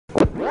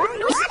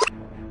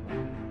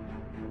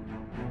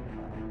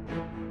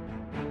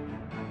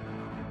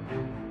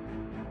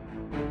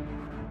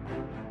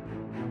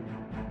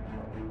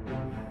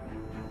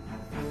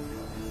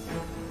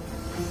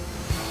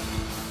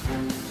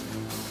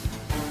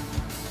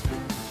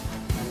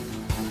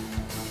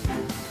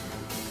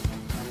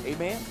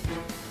amen,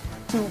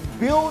 to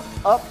build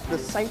up the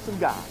saints of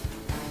God,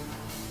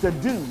 to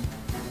do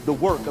the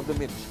work of the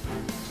ministry.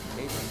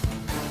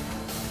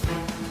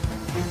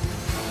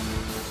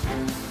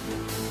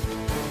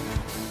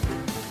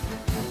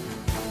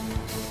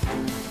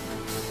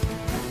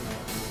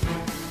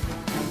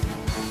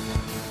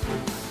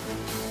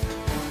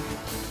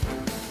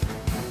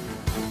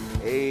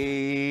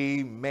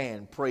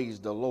 Amen. Praise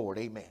the Lord.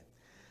 Amen.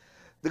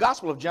 The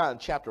Gospel of John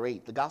chapter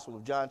 8. The Gospel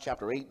of John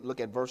chapter 8. Look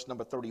at verse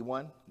number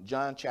 31.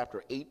 John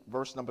chapter 8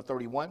 verse number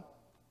 31.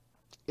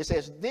 It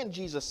says, Then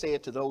Jesus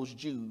said to those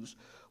Jews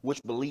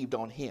which believed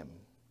on him,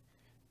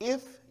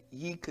 If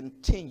ye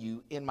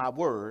continue in my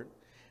word,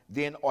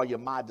 then are ye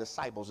my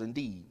disciples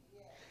indeed.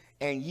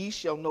 And ye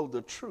shall know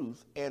the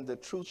truth, and the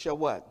truth shall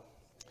what?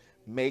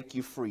 Make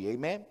you free.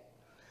 Amen.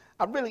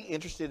 I'm really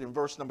interested in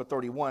verse number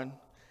 31.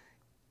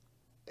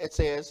 It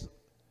says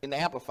in the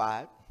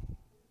Amplified,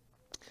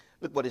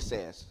 look what it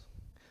says.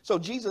 So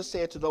Jesus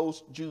said to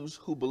those Jews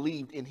who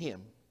believed in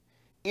him,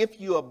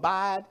 If you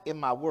abide in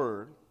my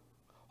word,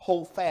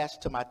 hold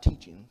fast to my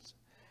teachings,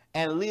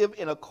 and live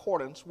in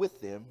accordance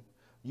with them,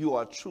 you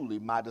are truly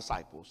my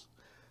disciples.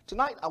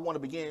 Tonight, I want to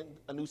begin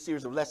a new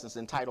series of lessons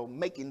entitled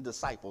Making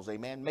Disciples.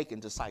 Amen. Making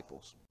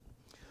disciples.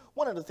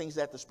 One of the things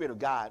that the Spirit of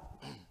God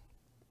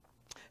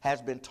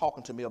has been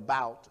talking to me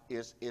about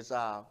is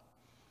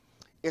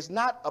it's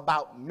not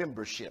about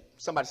membership.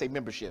 Somebody say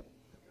membership.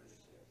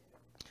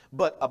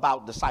 But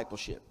about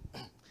discipleship.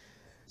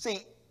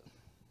 See,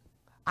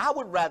 I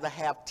would rather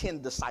have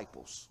 10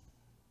 disciples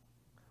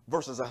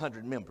versus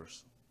 100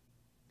 members.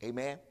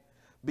 Amen.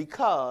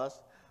 Because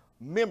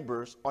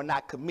members are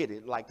not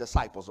committed like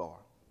disciples are.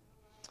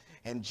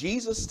 And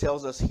Jesus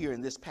tells us here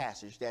in this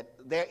passage that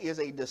there is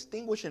a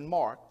distinguishing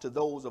mark to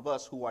those of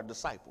us who are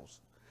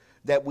disciples,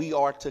 that we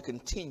are to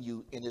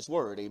continue in his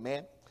word.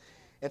 Amen.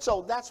 And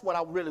so that's what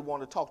I really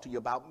want to talk to you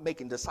about,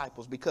 making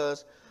disciples,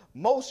 because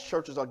most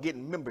churches are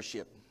getting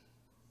membership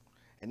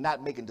and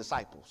not making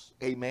disciples.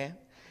 Amen.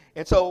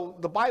 And so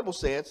the Bible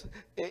says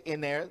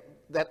in there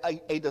that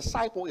a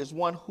disciple is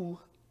one who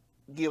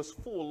gives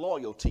full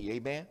loyalty.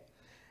 Amen.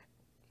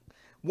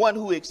 One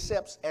who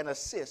accepts and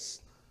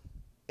assists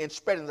in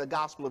spreading the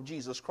gospel of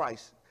Jesus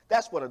Christ.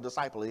 That's what a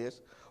disciple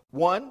is.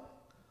 One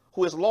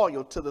who is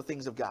loyal to the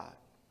things of God.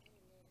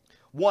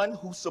 One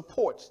who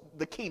supports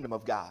the kingdom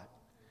of God.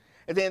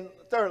 And then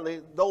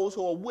thirdly, those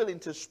who are willing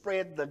to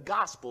spread the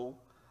gospel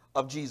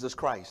of Jesus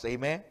Christ.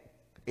 Amen.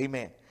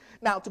 Amen.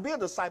 Now, to be a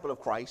disciple of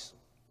Christ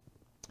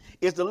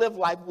is to live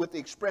life with the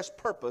express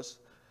purpose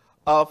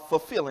of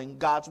fulfilling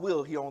God's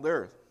will here on the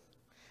earth.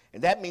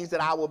 And that means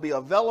that I will be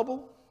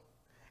available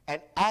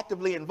and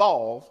actively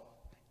involved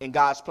in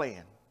God's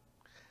plan.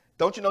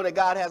 Don't you know that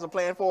God has a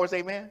plan for us?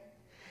 Amen.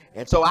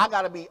 And so I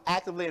got to be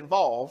actively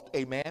involved.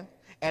 Amen.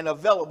 And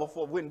available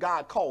for when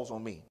God calls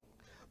on me.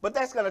 But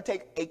that's going to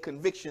take a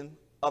conviction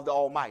of the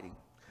Almighty.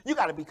 You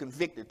got to be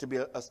convicted to be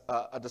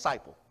a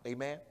disciple.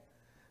 Amen.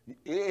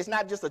 It's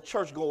not just a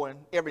church going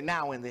every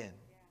now and then.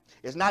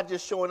 It's not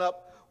just showing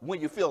up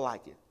when you feel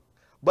like it.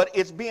 But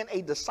it's being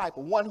a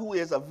disciple, one who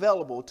is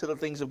available to the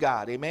things of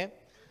God. Amen.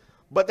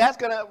 But that's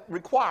going to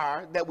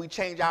require that we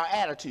change our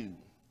attitude.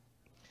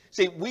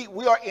 See,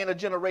 we are in a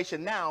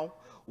generation now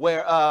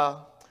where,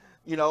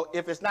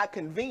 if it's not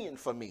convenient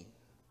for me,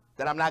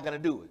 then I'm not going to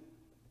do it.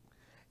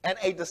 And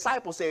a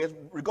disciple says,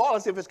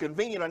 regardless if it's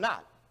convenient or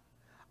not,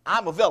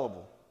 I'm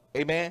available.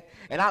 Amen.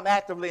 And I'm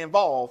actively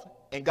involved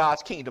in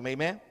God's kingdom.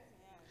 Amen.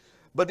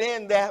 But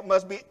then there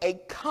must be a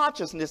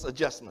consciousness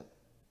adjustment.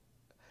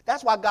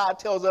 That's why God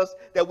tells us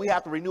that we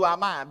have to renew our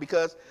mind.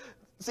 Because,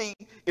 see,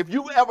 if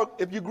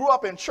you grew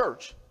up in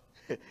church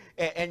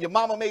and your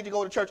mama made you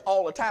go to church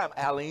all the time,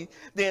 Aline,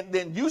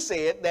 then you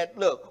said that,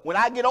 look, when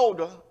I get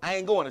older, I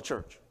ain't going to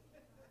church.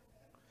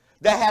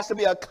 There has to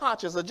be a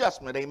conscious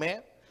adjustment.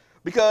 Amen.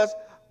 Because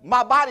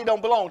my body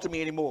don't belong to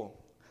me anymore.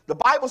 The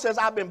Bible says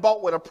I've been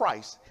bought with a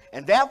price,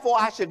 and therefore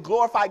I should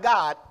glorify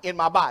God in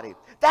my body.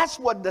 That's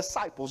what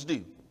disciples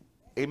do.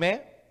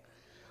 Amen.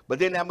 But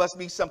then there must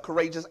be some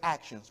courageous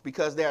actions,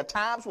 because there are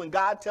times when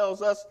God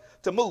tells us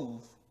to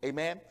move,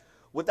 amen,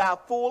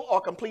 without full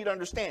or complete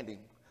understanding.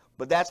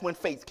 But that's when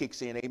faith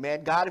kicks in.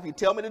 Amen. God, if you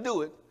tell me to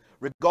do it,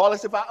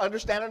 regardless if I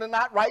understand it or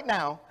not right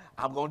now,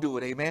 I'm going to do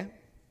it. Amen.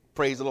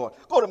 Praise the Lord.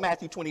 Go to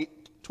Matthew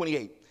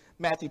 28.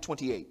 Matthew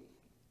 28.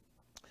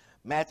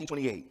 Matthew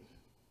 28.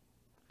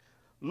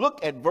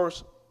 Look at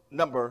verse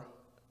number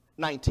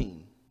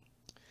 19.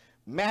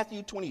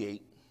 Matthew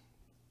 28,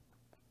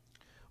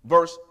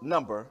 verse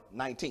number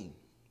 19.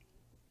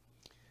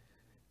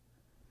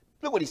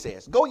 Look what he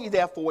says. Go ye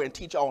therefore and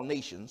teach all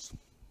nations,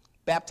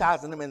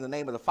 baptizing them in the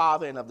name of the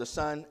Father and of the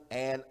Son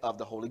and of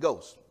the Holy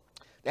Ghost.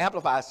 The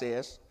Amplified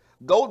says,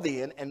 go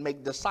then and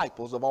make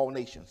disciples of all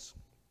nations,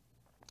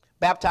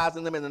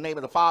 baptizing them in the name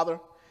of the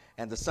Father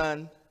and the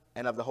Son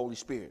and of the Holy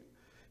Spirit.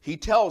 He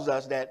tells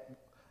us that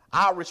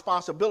our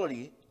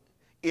responsibility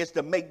is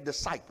to make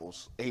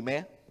disciples.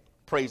 Amen.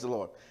 Praise the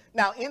Lord.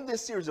 Now, in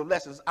this series of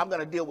lessons, I'm going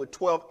to deal with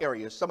 12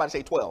 areas. Somebody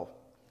say 12.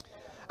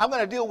 I'm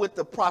going to deal with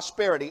the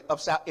prosperity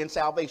in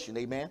salvation.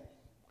 Amen.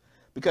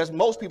 because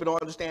most people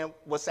don't understand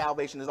what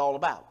salvation is all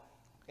about.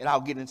 And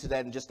I'll get into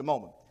that in just a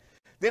moment.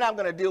 Then I'm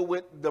going to deal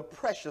with the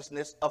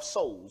preciousness of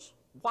souls.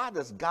 Why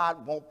does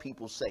God want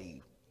people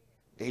saved?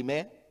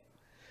 Amen.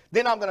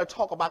 Then I'm going to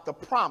talk about the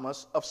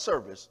promise of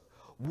service.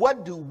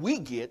 What do we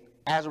get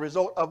as a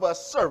result of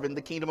us serving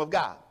the kingdom of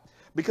God?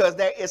 Because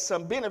there is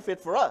some benefit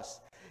for us.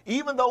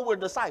 Even though we're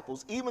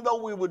disciples, even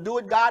though we would do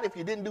it, God, if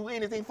you didn't do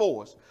anything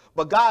for us.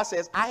 But God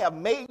says, I have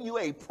made you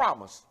a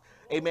promise,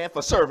 amen,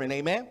 for serving,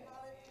 amen.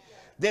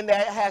 Then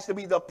there has to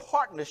be the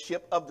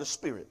partnership of the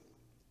Spirit.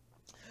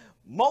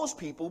 Most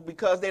people,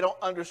 because they don't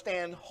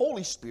understand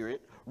Holy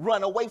Spirit,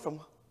 run away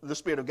from the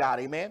Spirit of God,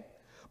 amen.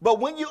 But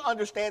when you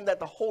understand that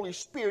the Holy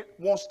Spirit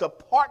wants to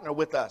partner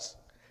with us,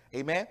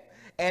 amen,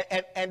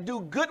 and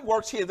do good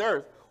works here on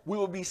earth, we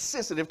will be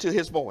sensitive to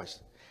his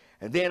voice.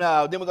 And then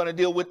we're going to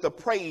deal with the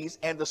praise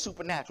and the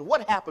supernatural.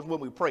 What happens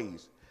when we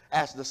praise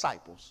as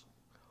disciples?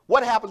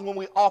 What happens when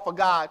we offer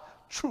God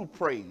true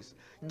praise?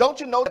 Don't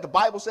you know that the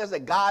Bible says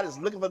that God is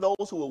looking for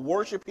those who will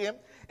worship him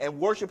and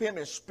worship him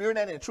in spirit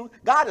and in truth?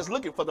 God is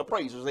looking for the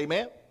praisers,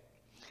 amen?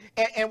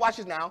 And watch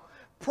this now.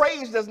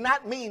 Praise does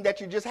not mean that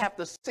you just have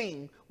to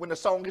sing when the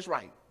song is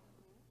right.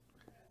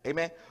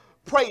 Amen.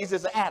 Praise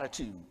is an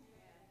attitude.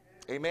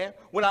 Amen.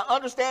 When I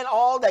understand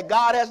all that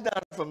God has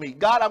done for me,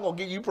 God, I'm going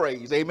to give you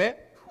praise. Amen.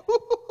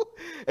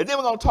 And then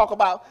we're going to talk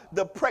about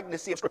the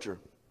pregnancy of Scripture.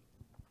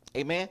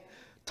 Amen.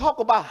 Talk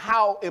about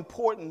how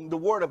important the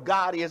Word of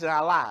God is in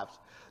our lives.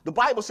 The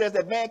Bible says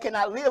that man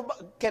cannot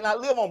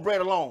live on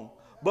bread alone,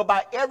 but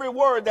by every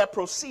word that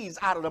proceeds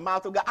out of the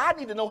mouth of God. I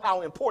need to know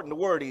how important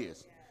the Word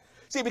is.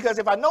 See, because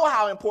if I know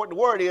how important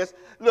the Word is,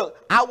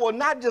 look, I will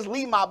not just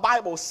leave my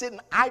Bible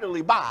sitting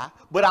idly by,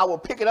 but I will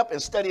pick it up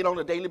and study it on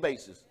a daily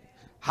basis.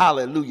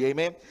 Hallelujah,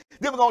 amen.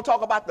 Then we're going to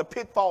talk about the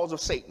pitfalls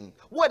of Satan.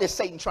 What is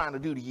Satan trying to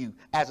do to you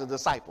as a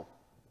disciple?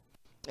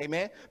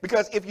 Amen.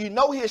 Because if you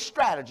know his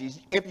strategies,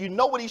 if you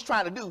know what he's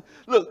trying to do,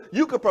 look,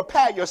 you can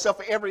prepare yourself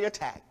for every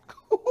attack.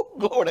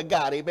 Glory to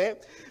God, amen.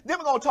 Then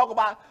we're going to talk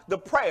about the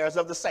prayers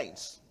of the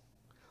saints.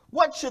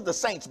 What should the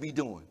saints be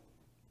doing?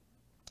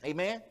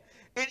 Amen.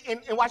 And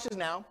watch this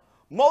now.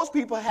 Most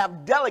people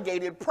have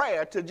delegated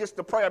prayer to just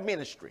the prayer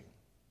ministry.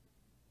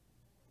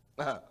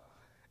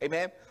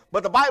 Amen.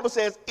 But the Bible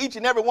says each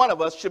and every one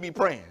of us should be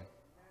praying.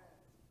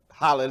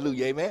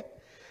 Hallelujah. Amen.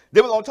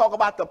 Then we're going to talk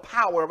about the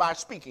power of our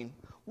speaking.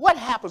 What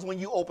happens when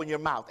you open your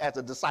mouth as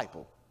a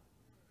disciple?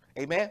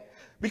 Amen.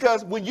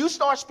 Because when you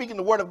start speaking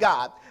the word of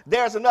God,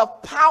 there's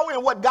enough power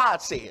in what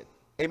God said.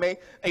 Amen.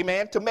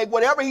 Amen. To make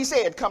whatever he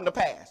said come to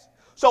pass.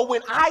 So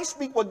when I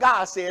speak what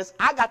God says,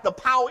 I got the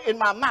power in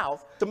my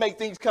mouth to make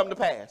things come to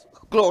pass.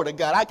 Glory to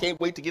God. I can't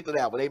wait to get to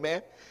that one.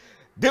 Amen.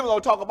 Then we're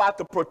going to talk about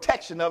the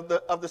protection of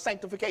the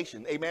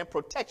sanctification. Amen.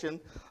 Protection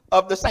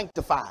of the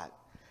sanctified.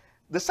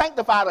 The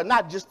sanctified are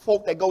not just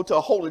folk that go to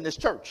a holiness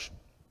church.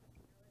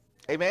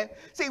 Amen.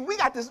 See, we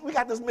got this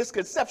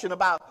misconception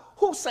about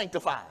who's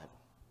sanctified.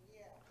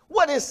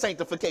 What is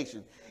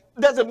sanctification?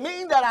 Does it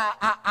mean that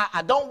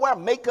I don't wear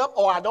makeup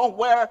or I don't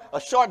wear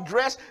a short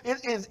dress?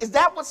 Is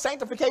that what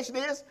sanctification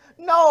is?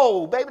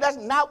 No, baby, that's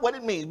not what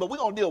it means. But we're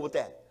going to deal with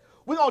that.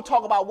 We're going to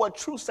talk about what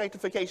true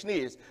sanctification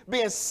is.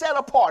 Being set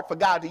apart for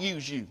God to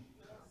use you.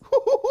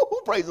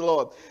 Praise the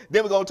Lord.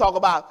 Then we're going to talk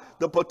about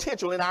the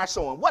potential in our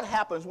sowing. What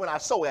happens when I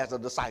sow as a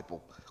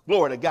disciple?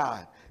 Glory to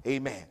God.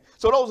 Amen.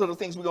 So those are the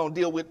things we're going to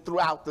deal with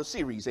throughout the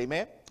series.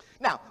 Amen.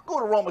 Now, go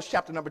to Romans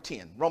chapter number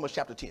 10. Romans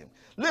chapter 10.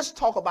 Let's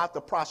talk about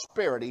the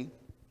prosperity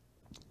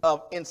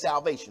in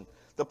salvation.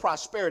 The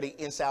prosperity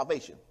in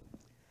salvation.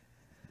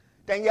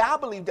 Daniel, I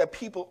believe that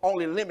people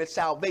only limit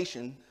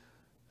salvation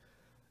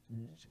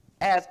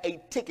as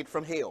a ticket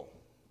from hell.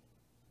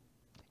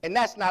 And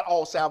that's not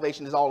all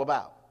salvation is all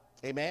about.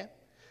 Amen.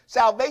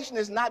 Salvation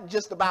is not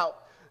just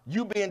about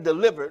you being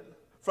delivered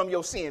from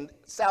your sin.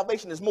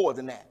 Salvation is more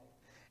than that.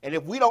 And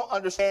if we don't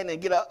understand and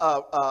get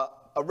a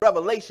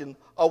revelation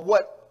of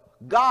what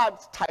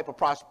God's type of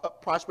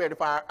prosperity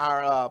for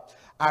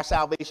our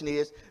salvation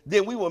is,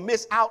 then we will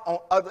miss out on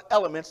other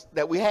elements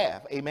that we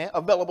have, amen,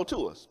 available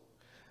to us.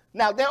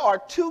 Now, there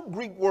are two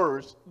Greek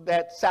words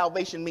that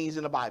salvation means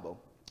in the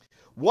Bible.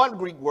 One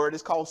Greek word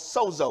is called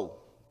sozo,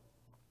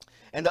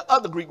 and the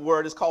other Greek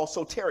word is called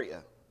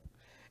soteria.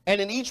 And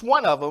in each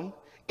one of them,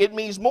 it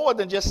means more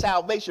than just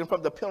salvation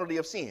from the penalty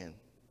of sin.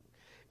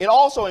 It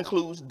also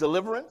includes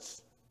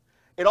deliverance.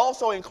 It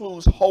also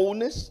includes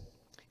wholeness.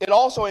 It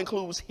also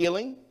includes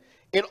healing.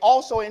 It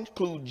also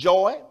includes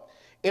joy.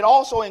 It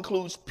also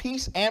includes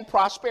peace and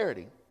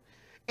prosperity.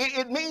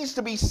 It means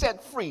to be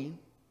set free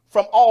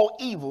from all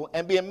evil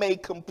and being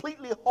made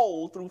completely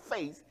whole through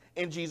faith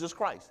in Jesus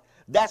Christ.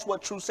 That's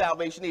what true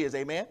salvation is,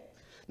 amen?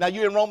 Now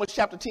you're in Romans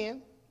chapter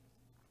 10.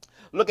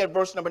 Look at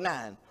verse number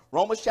 9.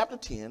 Romans chapter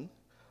 10,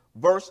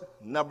 verse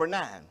number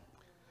 9.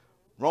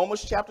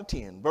 Romans chapter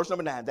 10, verse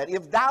number 9. That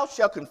if thou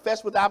shalt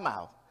confess with thy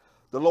mouth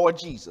the Lord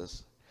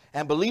Jesus,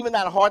 and believe in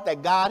thy heart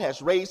that God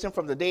has raised him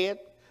from the dead,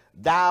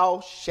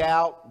 thou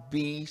shalt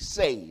be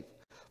saved.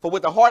 For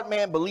with the heart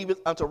man believeth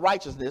unto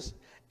righteousness,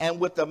 and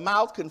with the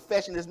mouth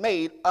confession is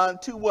made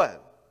unto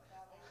what?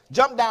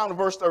 Jump down to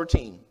verse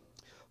 13.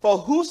 For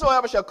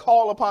whosoever shall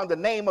call upon the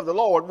name of the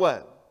Lord,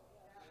 what?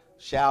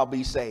 Shall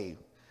be saved.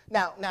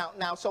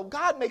 Now, so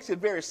God makes it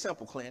very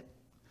simple, Clint,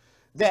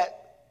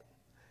 that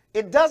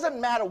it doesn't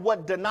matter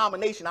what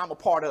denomination I'm a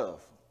part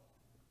of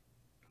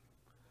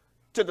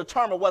to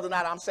determine whether or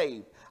not I'm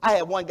saved. I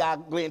had one guy,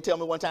 Glenn, tell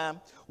me one time,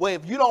 well,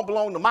 if you don't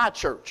belong to my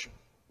church,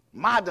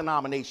 my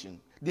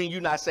denomination, then you're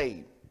not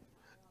saved.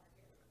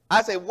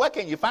 I say, where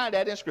can you find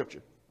that in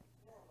Scripture?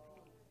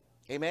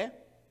 Amen.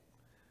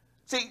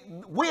 See,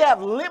 we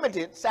have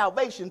limited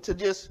salvation to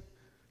just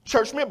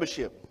church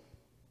membership,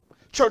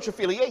 church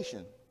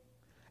affiliation.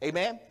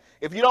 Amen.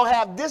 If you don't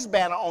have this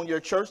banner on your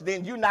church,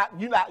 then you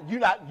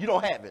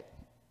don't have it.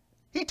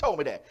 He told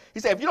me that. He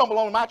said, if you don't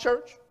belong to my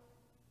church,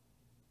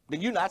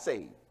 then you're not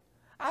saved.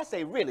 I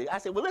say, really? I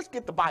said, well, let's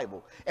get the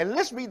Bible and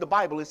let's read the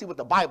Bible and see what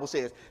the Bible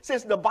says,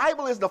 since the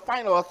Bible is the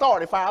final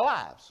authority for our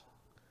lives.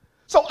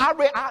 So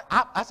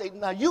I say,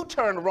 now you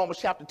turn to Romans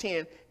chapter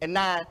 10 and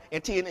 9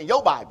 and 10 in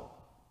your Bible.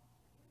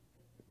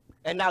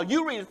 And now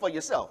you read it for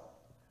yourself.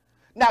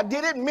 Now,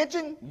 did it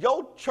mention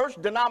your church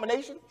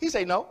denomination? He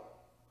said, no.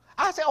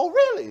 I said, oh,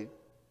 really?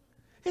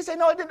 He said,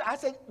 no, it didn't. I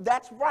said,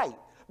 that's right,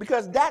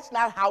 because that's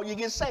not how you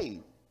get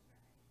saved.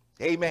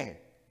 Amen.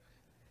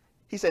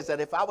 He says that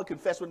if I would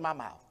confess with my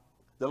mouth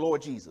the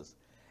Lord Jesus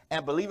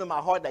and believe in my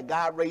heart that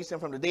God raised him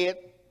from the dead,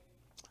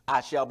 I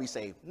shall be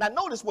saved. Now,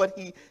 notice what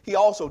he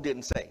also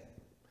didn't say.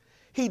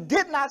 He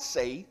did not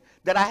say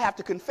that I have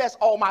to confess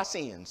all my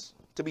sins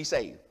to be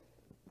saved.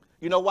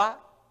 You know why?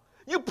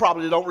 You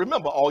probably don't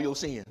remember all your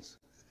sins.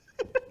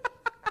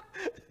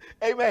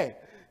 Amen.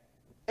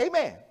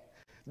 Amen.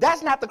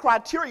 That's not the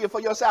criteria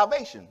for your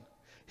salvation.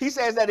 He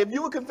says that if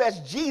you would confess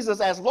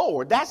Jesus as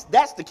Lord,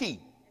 that's the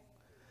key.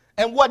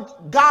 And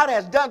what God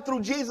has done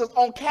through Jesus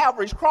on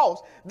Calvary's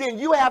cross, then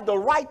you have the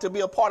right to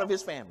be a part of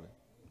his family.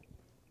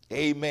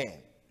 Amen.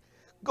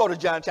 Go to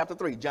John chapter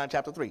 3. John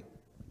chapter 3.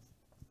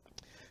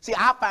 See,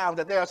 I found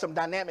that there are some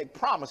dynamic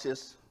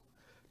promises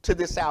to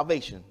this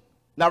salvation.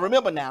 Now,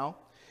 remember now,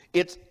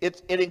 it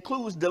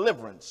includes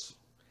deliverance.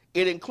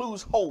 It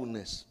includes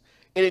wholeness.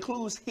 It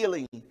includes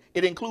healing.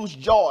 It includes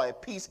joy,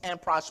 peace,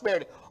 and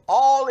prosperity,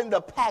 all in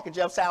the package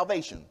of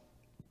salvation.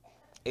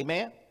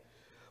 Amen.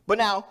 But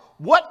now,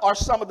 what are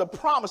some of the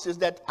promises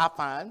that I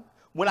find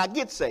when I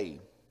get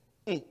saved?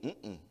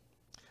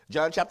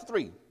 John chapter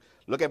 3.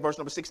 Look at verse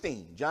number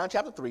 16. John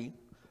chapter 3,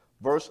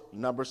 verse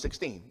number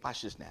 16.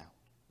 Watch this now.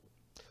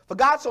 For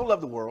God so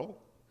loved the world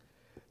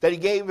that he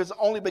gave his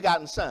only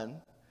begotten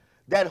Son,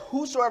 that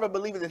whosoever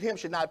believeth in him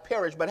should not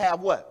perish, but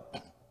have what?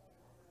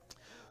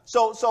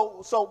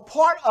 So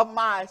part of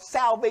my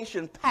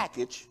salvation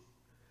package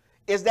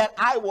is that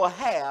I will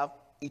have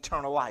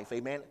eternal life.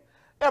 Amen.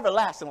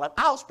 Everlasting life.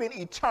 I'll spend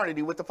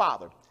eternity with the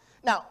Father.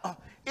 Now,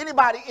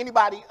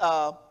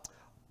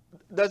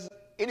 does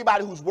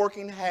anybody who's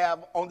working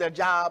have on their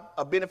job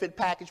a benefit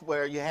package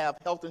where you have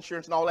health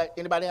insurance and all that?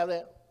 Anybody have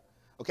that?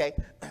 Okay.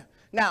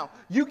 Now,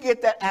 you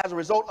get that as a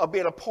result of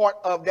being a part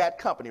of that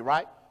company,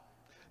 right?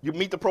 You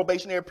meet the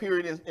probationary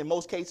period in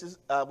most cases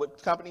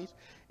with companies,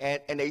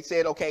 and they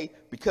said, okay,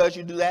 because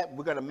you do that,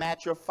 we're going to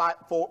match your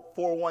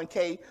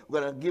 401k,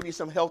 we're going to give you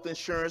some health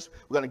insurance,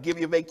 we're going to give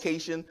you a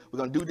vacation, we're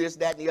going to do this,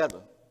 that, and the other,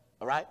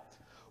 all right?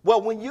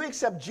 Well, when you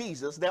accept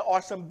Jesus, there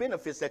are some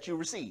benefits that you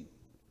receive.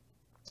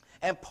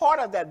 And part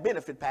of that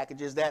benefit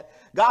package is that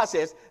God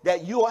says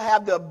that you will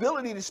have the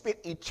ability to spend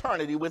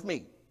eternity with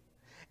me.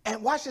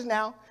 And watch this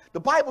now. The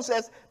Bible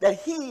says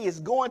that he is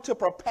going to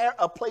prepare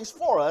a place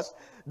for us,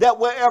 that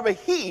wherever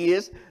he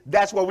is,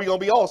 that's where we're going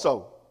to be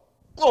also.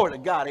 Glory to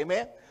God,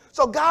 amen.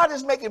 So God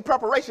is making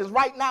preparations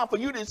right now for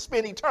you to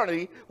spend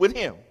eternity with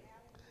him.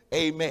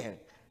 Amen.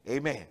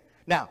 Amen.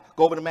 Now,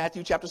 go over to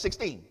Matthew chapter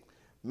 16.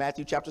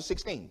 Matthew chapter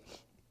 16.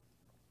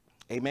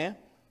 Amen.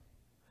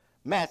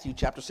 Matthew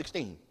chapter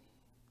 16.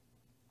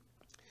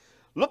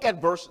 Look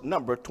at verse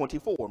number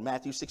 24.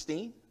 Matthew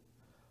 16,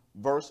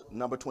 verse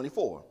number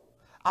 24.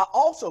 I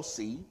also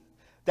see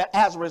that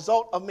as a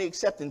result of me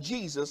accepting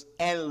Jesus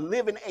and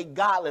living a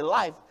godly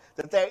life,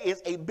 that there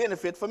is a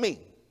benefit for me.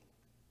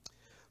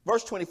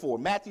 Verse 24,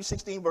 Matthew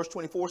 16, verse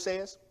 24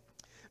 says,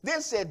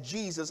 Then said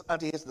Jesus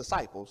unto his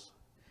disciples,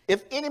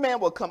 If any man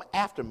will come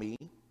after me,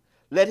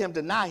 let him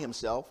deny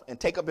himself and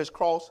take up his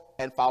cross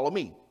and follow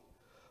me.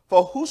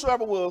 For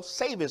whosoever will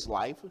save his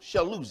life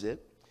shall lose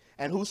it,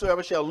 and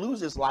whosoever shall lose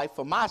his life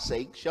for my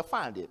sake shall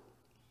find it.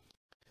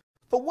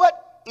 For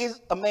what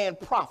is a man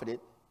profited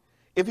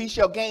if he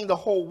shall gain the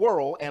whole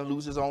world and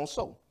lose his own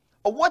soul?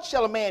 Or what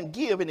shall a man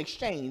give in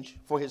exchange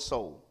for his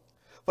soul?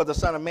 For the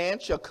Son of Man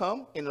shall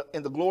come in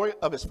the glory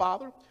of his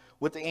Father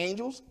with the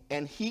angels,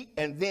 and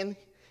then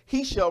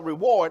he shall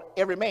reward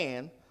every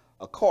man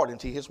according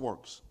to his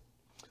works.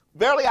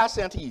 Verily I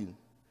say unto you,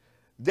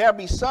 there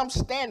be some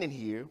standing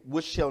here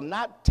which shall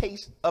not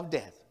taste of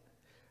death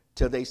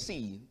till they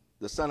see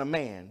the Son of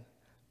Man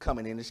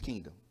coming in his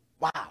kingdom.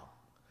 Wow.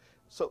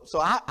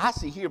 So I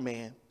see here,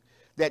 man,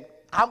 that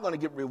I'm going to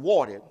get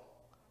rewarded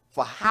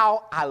for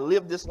how I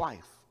live this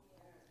life.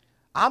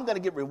 I'm going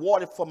to get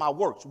rewarded for my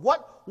works.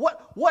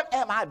 What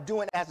am I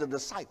doing as a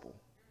disciple?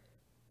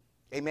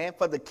 Amen.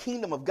 For the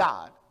kingdom of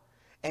God.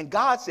 And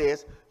God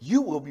says,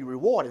 you will be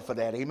rewarded for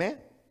that. Amen.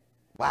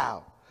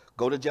 Wow.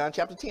 Go to John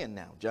chapter 10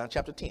 now. John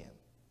chapter 10.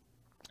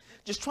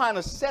 Just trying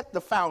to set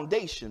the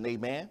foundation,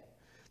 amen,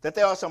 that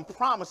there are some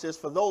promises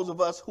for those of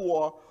us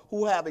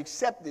who have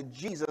accepted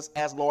Jesus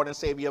as Lord and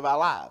Savior of our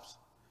lives.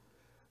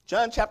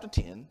 John chapter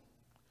 10,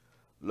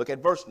 look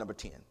at verse number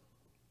 10.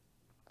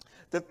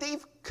 The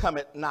thief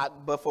cometh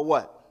not but for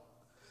what?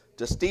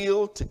 To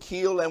steal, to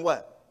kill, and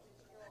what?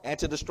 And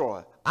to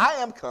destroy. I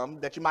am come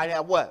that you might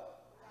have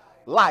what?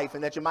 Life,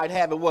 and that you might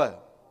have it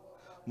what?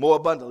 More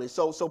abundantly.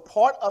 So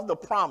part of the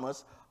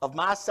promise of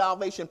my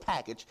salvation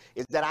package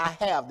is that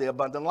I have the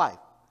abundant life.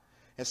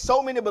 And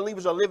so many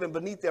believers are living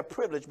beneath their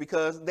privilege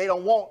because they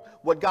don't want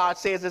what God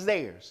says is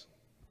theirs.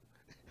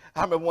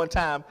 I remember one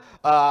time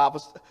I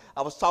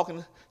was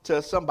talking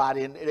to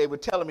somebody, and they were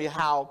telling me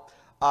how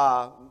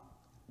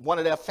one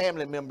of their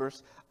family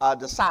members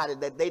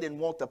decided that they didn't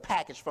want the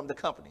package from the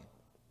company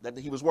that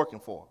he was working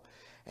for.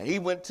 And he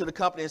went to the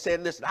company and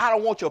said, listen, I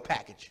don't want your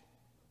package.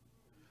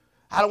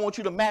 I don't want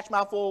you to match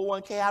my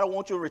 401k. I don't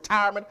want your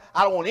retirement.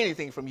 I don't want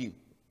anything from you.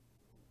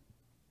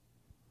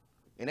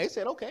 And they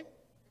said, okay.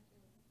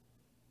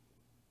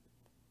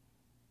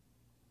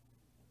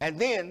 And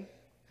then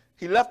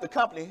he left the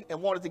company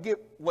and wanted to get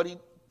what he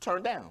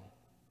turned down.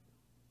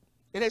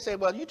 And they said,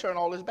 well, you turn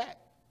all this back.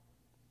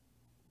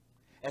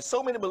 And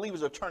so many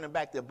believers are turning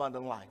back the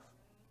abundant life.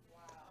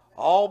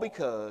 All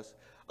because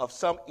of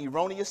some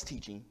erroneous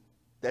teaching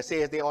that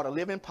says they ought to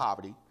live in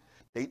poverty.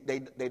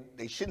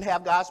 They shouldn't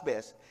have God's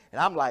best.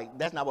 And I'm like,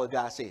 that's not what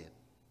God said.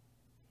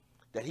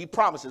 That he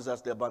promises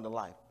us the abundant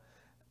life.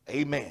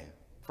 Amen.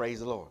 Praise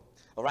the Lord.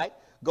 All right.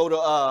 Go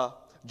to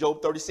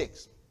Job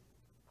 36.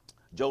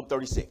 Job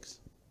 36.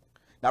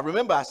 Now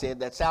remember, I said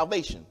that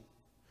salvation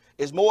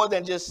is more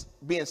than just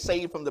being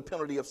saved from the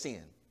penalty of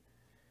sin.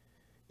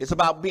 It's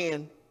about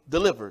being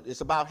delivered.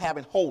 It's about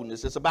having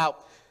wholeness. It's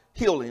about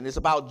healing. It's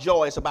about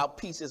joy. It's about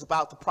peace. It's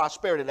about the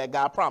prosperity that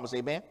God promised.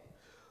 Amen.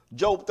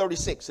 Job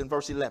 36 and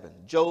verse 11.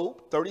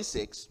 Job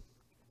 36,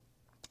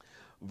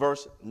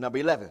 verse number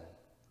 11.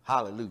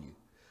 Hallelujah.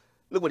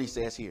 Look what he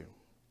says here.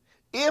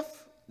 If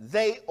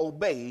they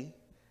obey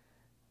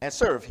and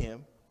serve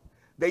him,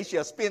 they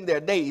shall spend their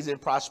days in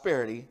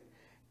prosperity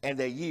and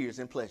their years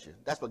in pleasure.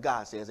 That's what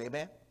God says.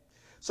 Amen.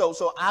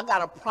 So I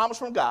got a promise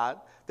from God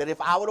that if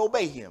I would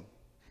obey him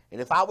and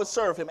if I would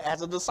serve him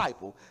as a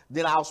disciple,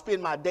 then I'll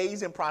spend my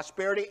days in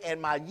prosperity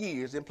and my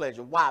years in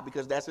pleasure. Why?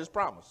 Because that's his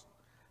promise.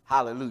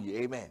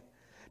 Hallelujah. Amen.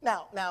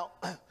 Now,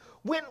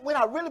 when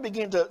I really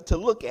begin to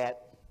look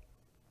at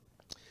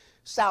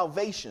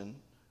salvation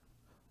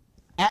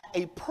at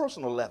a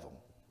personal level,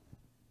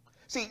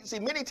 see,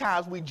 many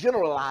times we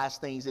generalize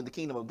things in the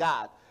kingdom of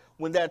God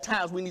when there are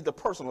times we need to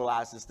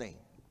personalize this thing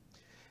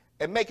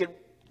and make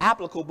it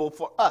applicable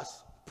for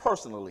us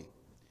personally.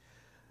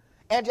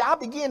 And I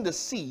begin to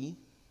see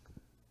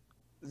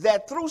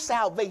that through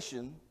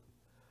salvation,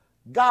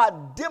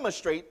 God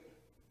demonstrates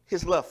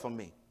his love for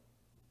me.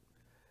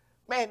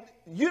 Man,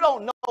 you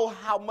don't know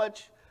how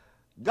much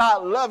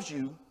God loves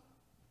you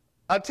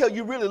until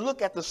you really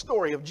look at the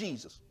story of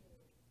Jesus.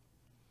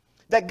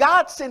 That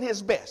God sent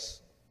his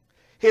best,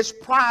 his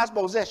prized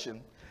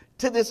possession,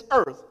 to this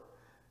earth,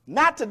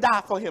 not to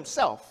die for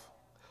himself,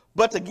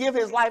 but to give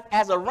his life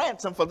as a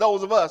ransom for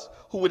those of us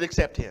who would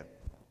accept him.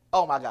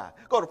 Oh my God.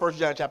 Go to 1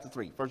 John chapter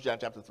 3. 1 John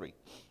chapter 3.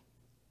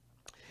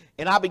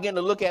 And I begin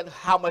to look at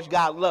how much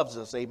God loves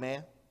us,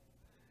 amen.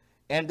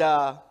 And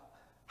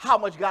how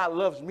much God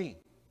loves me.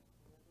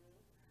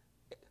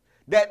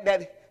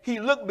 That he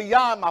looked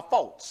beyond my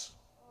faults.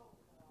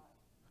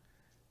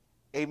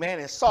 Amen.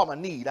 And saw my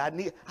need.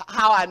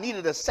 How I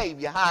needed a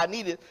savior. How I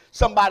needed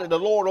somebody to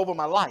lord over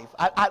my life.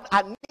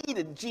 I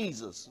needed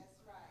Jesus.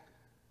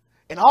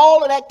 And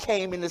all of that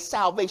came in the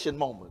salvation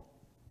moment.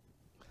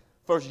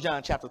 1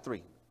 John chapter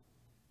 3.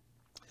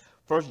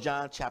 1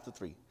 John chapter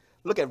 3.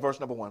 Look at verse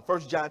number 1.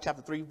 1 John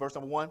chapter 3, verse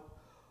number 1.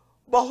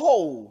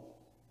 Behold,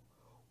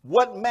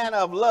 what manner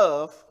of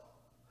love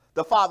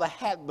the Father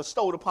hath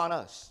bestowed upon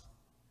us,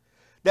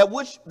 that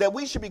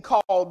we should be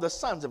called the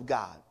sons of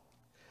God.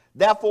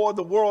 Therefore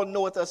the world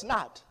knoweth us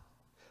not,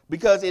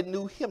 because it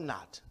knew him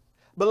not.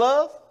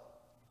 Beloved,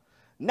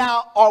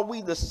 now are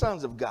we the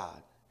sons of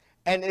God,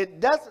 and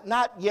it does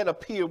not yet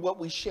appear what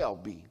we shall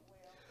be.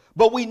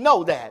 But we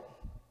know that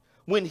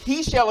when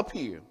he shall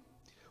appear,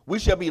 we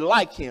shall be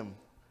like him.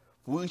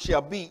 We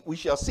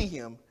shall see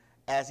him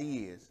as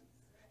he is.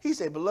 He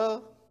said,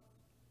 beloved,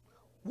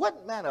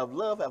 what manner of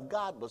love have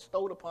God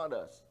bestowed upon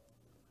us?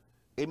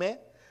 Amen.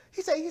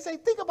 He said,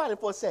 think about it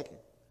for a second.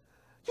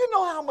 You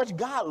know how much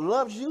God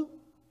loves you?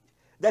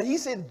 That he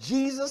sent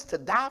Jesus to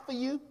die for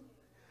you?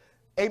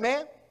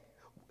 Amen.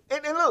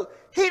 And look,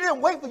 he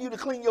didn't wait for you to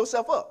clean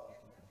yourself up.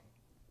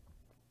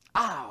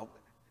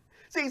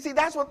 See,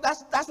 that's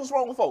what's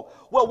wrong with folks.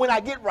 Well, when I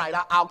get right,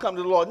 I'll come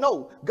to the Lord.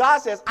 No, God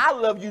says, I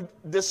love you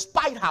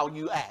despite how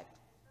you act.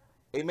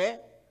 Amen.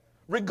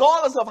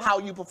 Regardless of how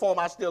you perform,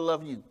 I still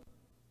love you.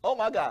 Oh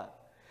my God.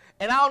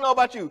 And I don't know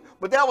about you,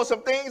 but there were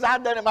some things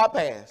I've done in my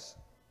past.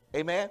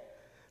 Amen.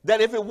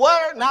 that if it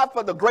were not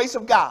for the grace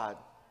of God,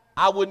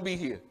 I wouldn't be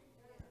here.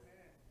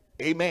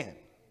 Amen.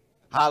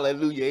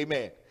 Hallelujah.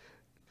 Amen.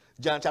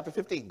 John chapter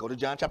 15. Go to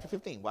John chapter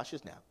 15. Watch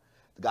this now.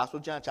 The Gospel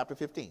of John chapter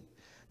 15.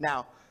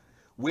 Now,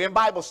 we're in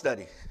Bible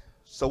study.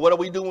 So what do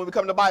we do when we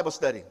come to Bible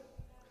study?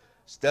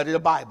 Study the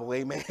Bible.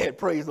 Amen.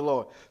 Praise the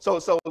Lord. So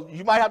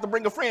you might have to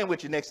bring a friend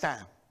with you next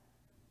time.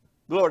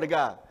 Glory to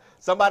God.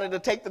 Somebody to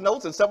take the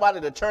notes and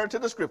somebody to turn to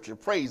the scripture.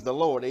 Praise the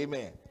Lord.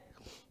 Amen.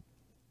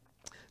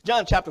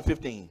 John chapter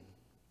 15.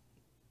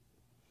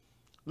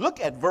 Look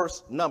at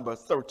verse number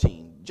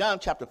 13. John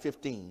chapter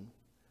 15,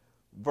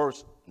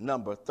 verse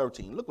number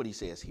 13. Look what he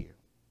says here.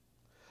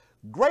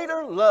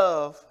 Greater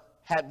love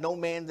had no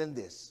man than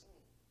this,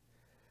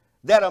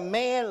 that a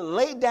man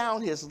lay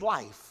down his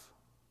life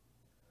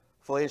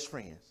for his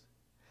friends.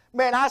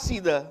 Man, I see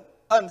the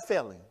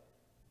unfailing,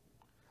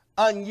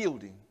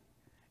 unyielding,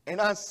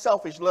 and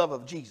unselfish love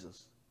of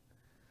Jesus,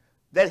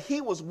 that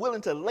he was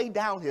willing to lay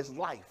down his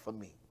life for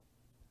me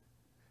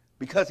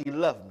because he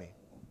loved me.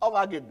 Oh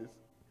my goodness.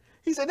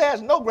 He said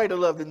there's no greater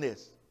love than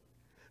this,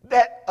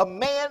 that a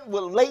man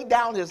will lay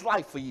down his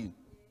life for you.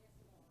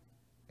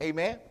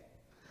 Amen.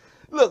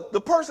 Look,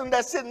 the person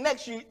that's sitting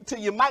next to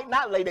you might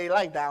not lay their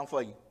life down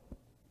for you,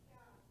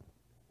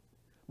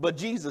 but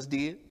Jesus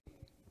did.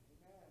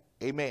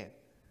 Amen.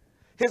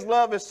 His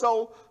love is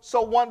so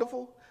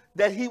wonderful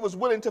that he was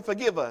willing to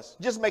forgive us.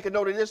 Just make a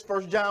note of this,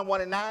 1 John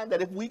 1:9,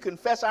 that if we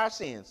confess our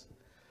sins,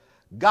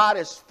 God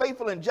is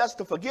faithful and just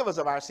to forgive us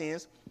of our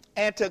sins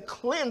and to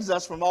cleanse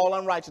us from all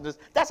unrighteousness.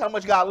 That's how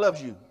much God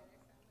loves you.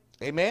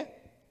 Amen.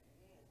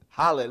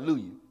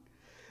 Hallelujah.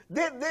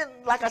 Then,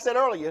 like I said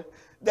earlier,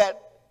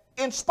 that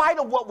in spite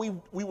of what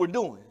we were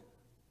doing,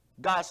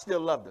 God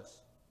still loved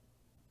us.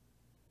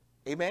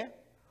 Amen.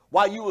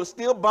 While you were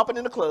still bumping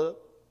in the club,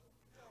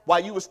 while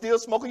you were still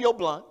smoking your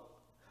blunt,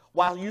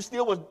 while you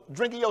still was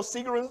drinking your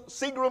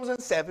Seagrams and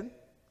 7,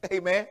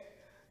 amen,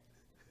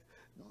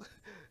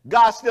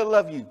 God still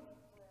loves you.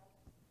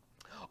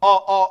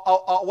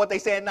 Or what they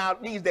say now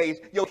these days,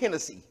 your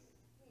Hennessy.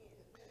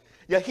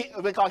 They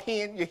call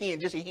hen, your hen,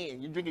 just your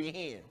hen. You're drinking your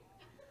hen.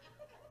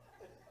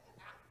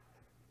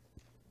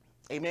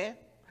 Amen.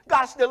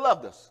 God still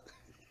loved us.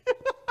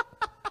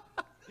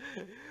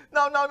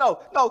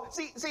 No.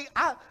 See,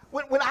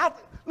 when I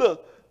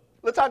look,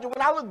 LaTanya,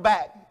 when I look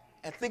back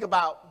and think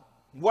about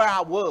where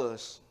I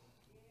was,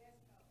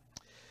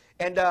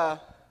 and I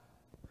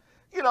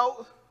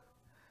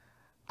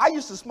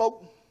used to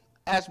smoke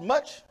as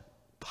much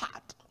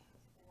pot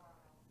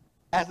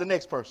as the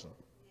next person.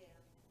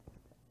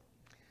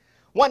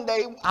 One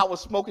day I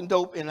was smoking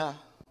dope and I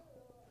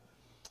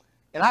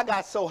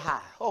got so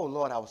high. Oh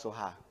Lord, I was so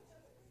high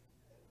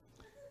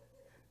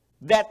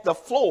that the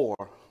floor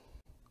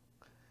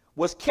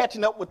was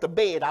catching up with the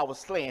bed I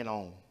was laying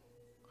on.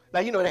 Now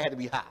you know that had to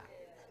be high.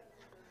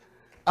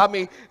 I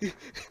mean, it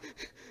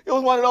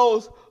was one of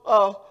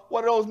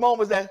those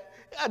moments that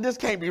this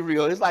can't be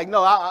real. It's like,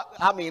 no,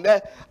 I mean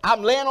that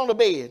I'm laying on the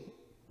bed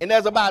and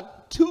there's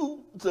about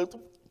 2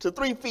 to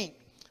 3 feet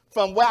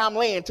from where I'm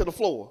laying to the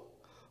floor.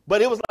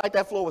 But it was like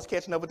that floor was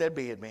catching up with that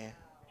bed, man.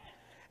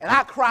 And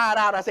I cried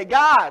out. I said,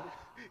 God,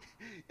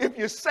 if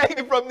you save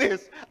me from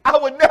this, I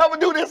would never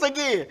do this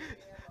again.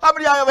 How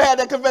many of y'all ever had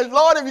that confession?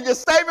 Lord, if you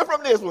just save me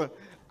from this one,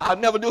 I'll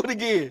never do it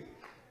again.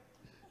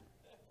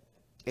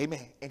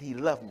 Amen. And he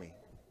loved me.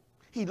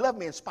 He loved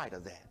me in spite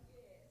of that.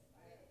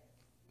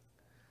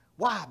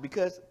 Why?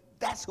 Because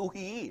that's who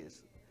he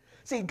is.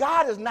 See,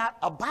 God is not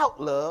about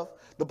love.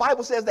 The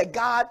Bible says that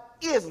God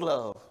is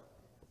love.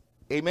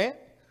 Amen.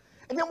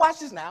 And then watch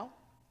this now.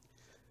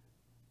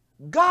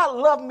 God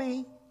loved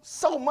me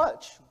so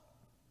much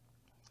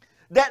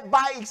that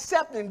by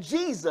accepting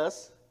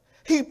Jesus,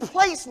 he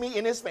placed me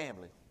in his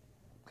family.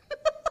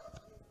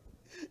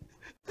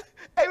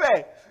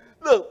 Amen.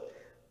 Look,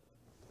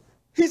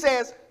 he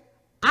says,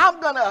 I'm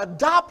going to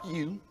adopt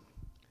you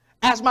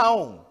as my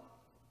own.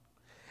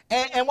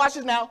 And watch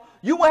this now.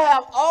 You will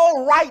have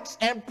all rights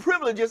and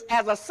privileges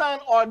as a son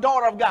or a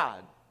daughter of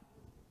God.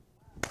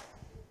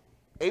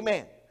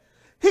 Amen.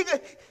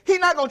 He's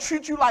not going to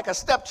treat you like a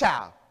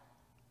stepchild.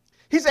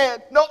 He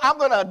said, no, I'm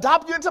going to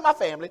adopt you into my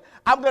family.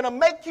 I'm going to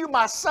make you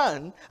my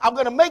son. I'm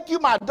going to make you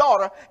my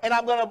daughter. And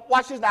I'm going to,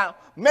 watch this now,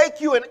 make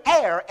you an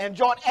heir and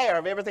joint heir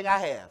of everything I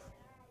have.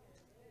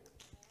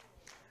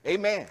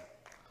 Amen.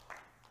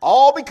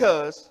 All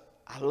because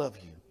I love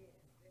you.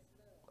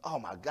 Oh,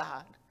 my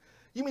God.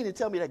 You mean to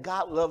tell me that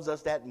God loves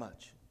us that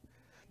much?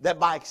 That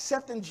by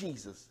accepting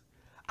Jesus,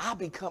 I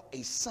become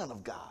a son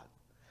of God.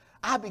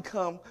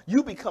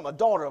 You become a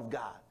daughter of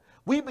God.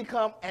 We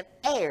become an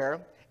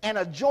heir and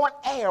a joint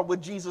heir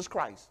with Jesus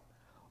Christ.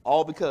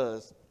 All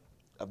because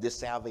of this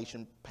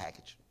salvation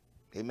package.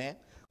 Amen.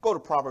 Go to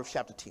Proverbs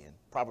chapter 10.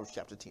 Proverbs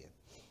chapter 10.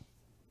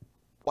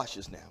 Watch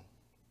this now.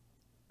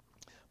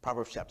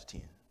 Proverbs chapter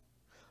 10.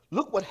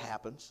 Look what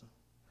happens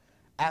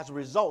as a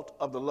result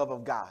of the love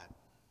of God.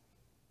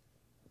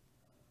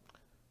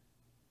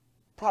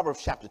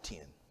 Proverbs chapter 10.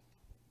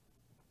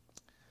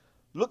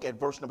 Look at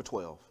verse number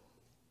 12.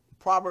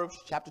 Proverbs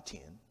chapter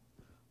 10,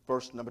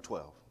 verse number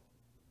 12.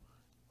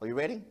 Are you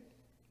ready?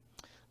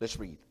 Let's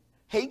read.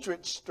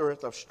 Hatred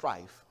stirreth up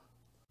strife,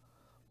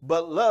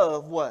 but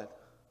love what?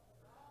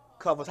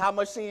 Covers how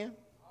much sin?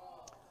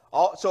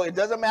 All, so it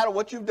doesn't matter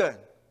what you've done.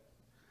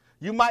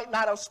 You might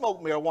not have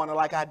smoked marijuana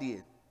like I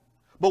did.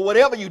 But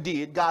whatever you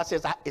did, God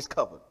says it's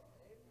covered.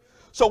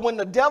 So when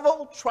the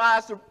devil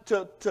tries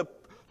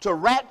to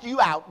rat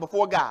you out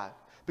before God,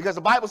 because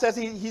the Bible says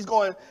he's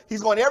going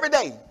every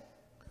day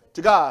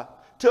to God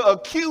to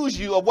accuse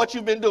you of what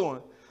you've been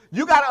doing,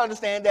 you got to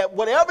understand that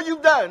whatever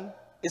you've done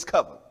is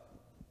covered.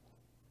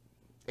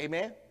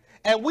 Amen.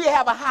 And we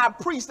have a high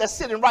priest that's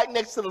sitting right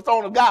next to the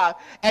throne of God,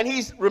 and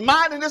he's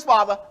reminding his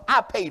Father,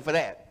 I paid for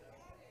that.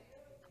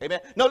 Amen.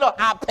 No,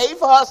 I paid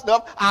for her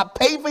stuff. I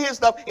paid for his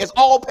stuff. It's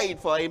all paid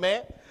for.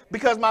 Amen.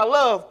 Because my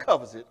love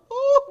covers it.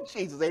 Oh,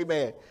 Jesus.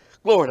 Amen.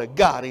 Glory to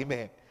God.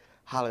 Amen.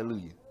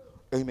 Hallelujah.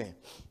 Amen.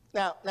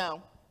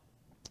 Now,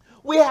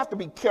 we have to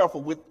be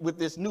careful with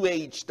this new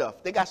age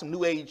stuff. They got some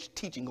new age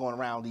teaching going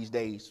around these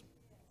days.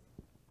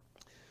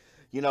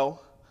 You know,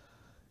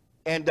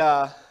 and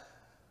I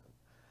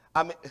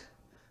mean,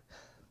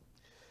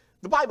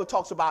 the Bible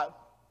talks about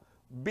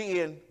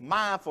being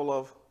mindful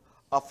of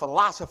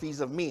philosophies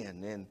of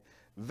men and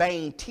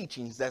vain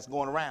teachings that's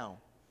going around.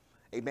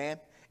 Amen.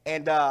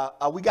 And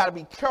we got to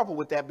be careful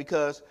with that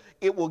because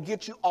it will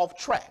get you off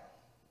track.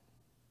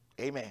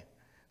 Amen.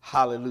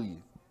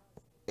 Hallelujah.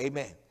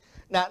 Amen.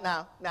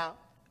 Now,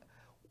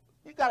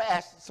 you got to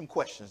ask some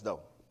questions,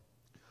 though.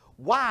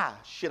 Why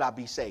should I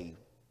be saved?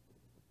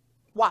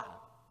 Why?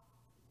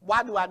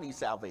 Why do I need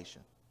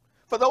salvation?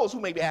 For those who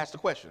maybe ask the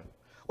question,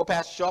 well,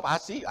 Pastor Sharp, I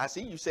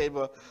see you said,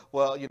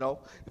 well, you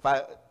know, if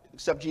I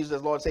accept Jesus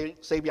as Lord and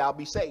Savior, I'll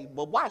be saved.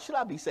 Well, why should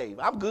I be saved?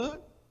 I'm good.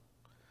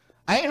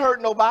 I ain't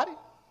hurting nobody.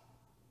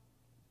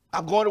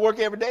 I'm going to work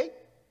every day.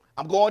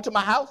 I'm going to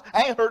my house.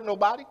 I ain't hurting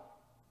nobody.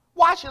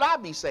 Why should I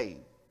be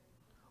saved?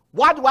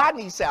 Why do I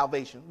need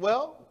salvation?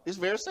 Well, it's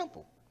very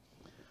simple.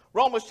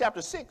 Romans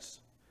chapter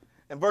 6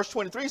 and verse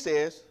 23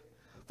 says,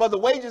 for the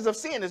wages of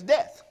sin is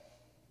death,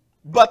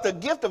 but the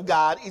gift of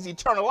God is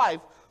eternal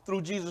life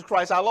through Jesus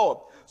Christ our Lord.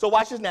 So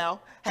watch this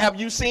now. Have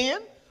you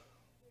sinned?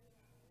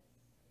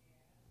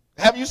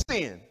 Have you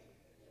sinned?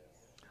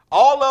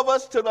 All of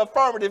us to the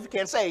affirmative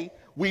can say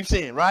we've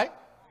sinned, right?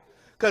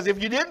 Because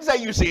if you didn't say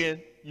you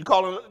sinned, you're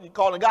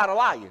calling God a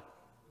liar.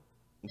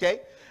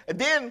 Okay? And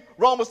then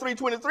Romans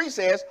 3:23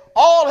 says,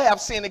 all have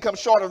sinned and come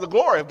short of the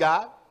glory of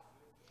God.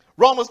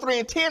 Romans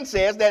 3:10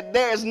 says that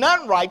there is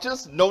none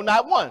righteous, no,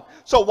 not one.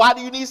 So why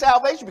do you need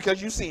salvation?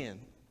 Because you sinned.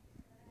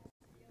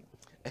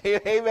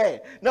 Amen.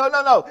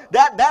 No.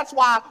 That's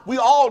why we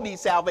all need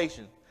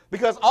salvation.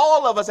 Because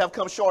all of us have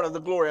come short of the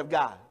glory of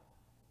God.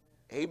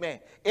 Amen.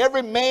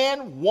 Every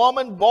man,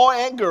 woman, boy,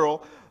 and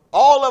girl,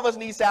 all of us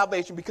need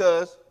salvation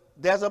because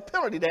there's a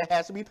penalty that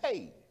has to be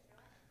paid.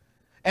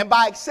 And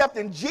by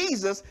accepting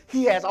Jesus,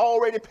 he has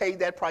already paid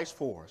that price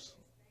for us.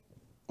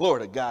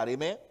 Glory to God.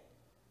 Amen.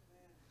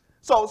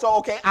 So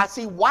okay, I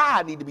see why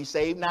I need to be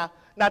saved. Now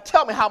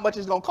tell me how much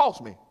it's going to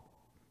cost me.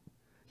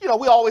 You know,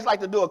 we always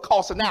like to do a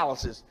cost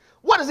analysis.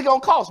 What is it going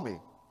to cost me?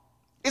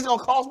 Is it going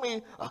to cost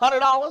me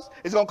 $100?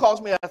 Is it going to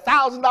cost me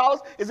 $1,000?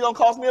 Is it going to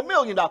cost me $1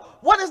 million?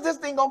 What is this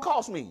thing going to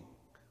cost me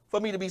for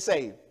me to be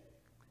saved?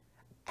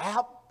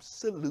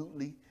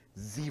 Absolutely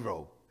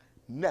zero.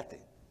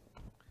 Nothing.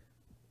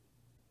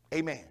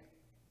 Amen.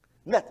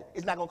 Nothing.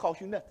 It's not going to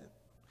cost you nothing.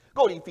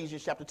 Go to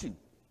Ephesians chapter 2.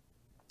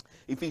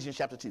 Ephesians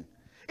chapter 2.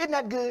 Isn't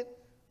that good?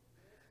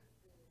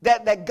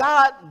 That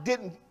God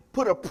didn't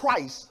put a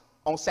price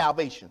on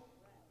salvation.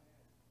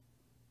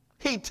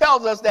 He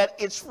tells us that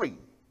it's free.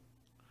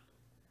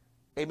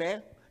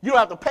 Amen. You don't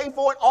have to pay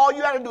for it. All you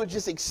got to do is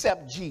just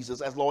accept Jesus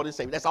as Lord and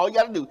Savior. That's all you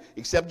got to do.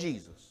 Accept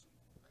Jesus.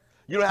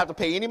 You don't have to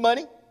pay any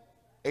money.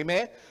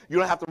 Amen. You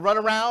don't have to run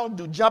around,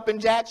 do jumping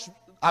jacks.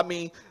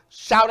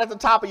 Shout at the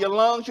top of your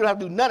lungs. You don't have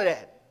to do none of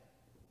that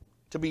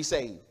to be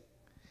saved.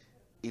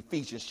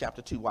 Ephesians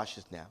chapter 2. Watch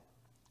this now.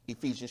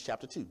 Ephesians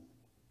chapter 2.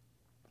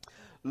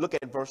 Look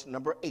at verse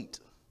number 8.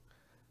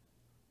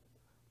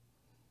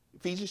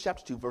 Ephesians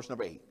chapter 2, verse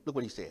number 8. Look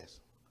what he says.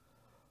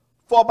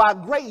 For by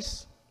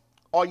grace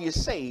are you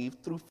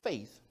saved through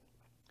faith,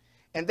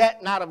 and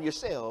that not of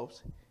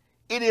yourselves.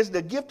 It is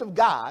the gift of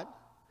God,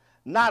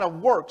 not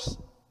of works,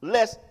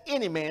 lest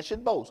any man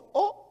should boast.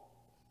 Oh,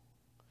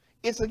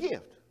 it's a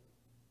gift.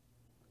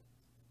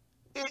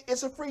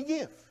 It's a free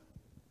gift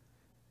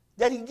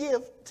that he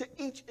gives to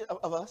each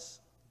of us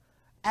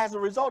as a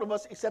result of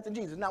us accepting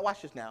Jesus. Now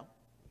watch this now.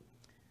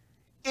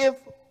 If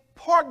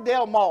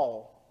Parkdale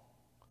Mall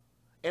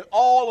and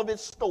all of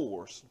its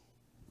stores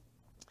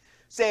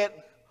said,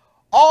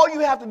 all you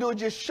have to do is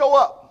just show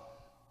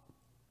up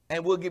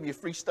and we'll give you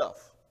free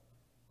stuff.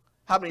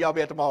 How many of y'all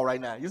be at the mall right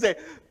now? You say,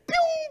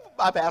 pew,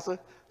 bye, Pastor.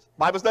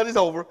 Bible study's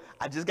over.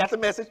 I just got the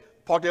message.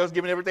 Parkdale's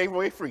giving everything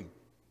away free.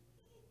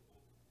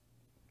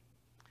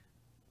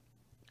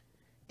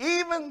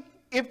 Even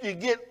if you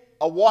get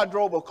a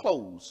wardrobe of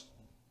clothes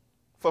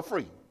for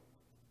free,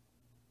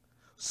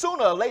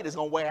 sooner or later it's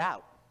going to wear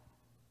out.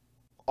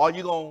 Or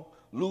you're going to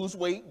lose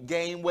weight,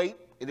 gain weight,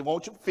 and it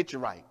won't fit you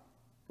right.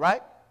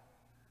 Right?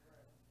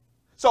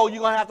 So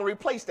you're going to have to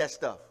replace that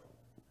stuff.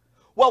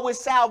 Well, with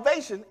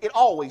salvation, it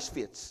always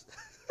fits.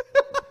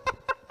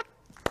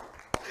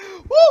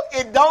 Woo,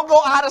 it don't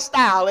go out of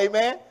style,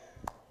 amen?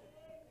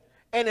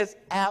 And it's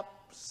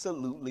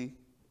absolutely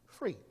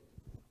free.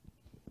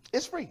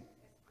 It's free.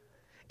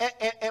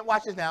 And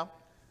watch this now.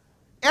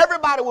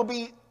 Everybody will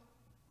be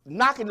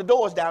knocking the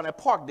doors down at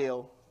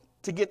Parkdale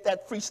to get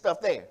that free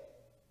stuff there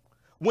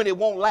when it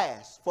won't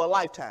last for a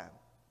lifetime.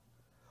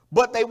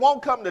 But they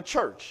won't come to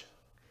church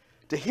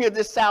to hear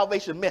this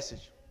salvation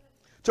message,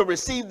 to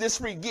receive this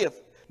free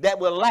gift that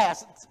will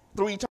last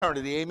through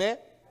eternity. Amen?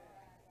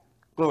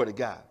 Glory to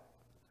God.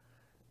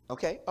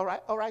 Okay, all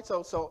right.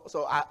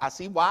 So I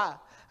see why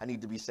I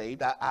need to be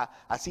saved.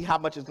 I see how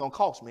much it's going to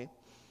cost me.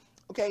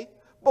 Okay,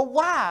 but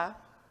why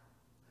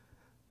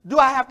do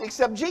I have to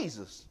accept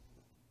Jesus?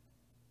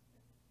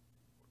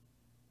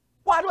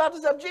 Why do I have to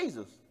accept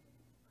Jesus?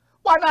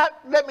 Why not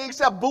let me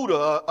accept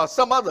Buddha or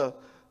some other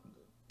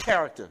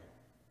character?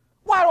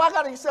 Why do I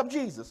got to accept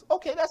Jesus?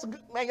 Okay, that's a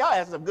good, man, y'all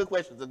asking some good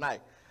questions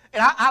tonight.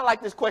 And I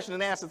like this question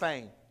and answer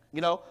thing.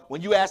 You know,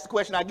 when you ask the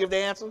question, I give the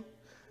answer.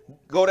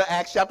 Go to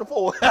Acts chapter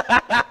 4.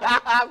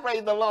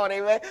 Praise the Lord,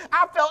 amen.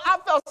 I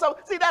felt so.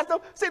 See,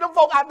 them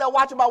folk out there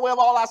watching by way of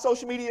all our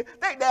social media.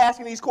 They're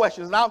asking these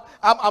questions, and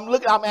I'm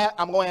going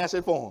to answer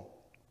it for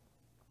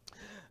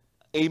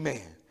them.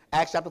 Amen.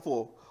 Acts chapter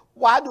 4.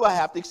 Why do I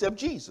have to accept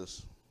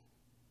Jesus?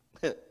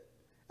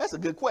 That's a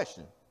good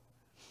question.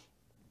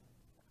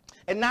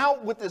 And now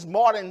with this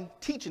modern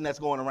teaching that's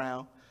going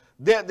around,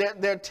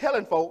 they're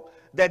telling folk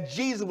that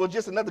Jesus was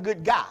just another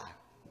good guy.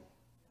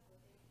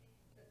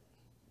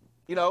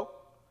 You know,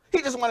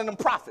 he just one of them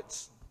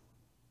prophets.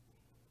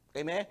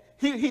 Amen.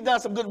 He done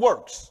some good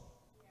works.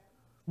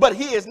 But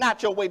he is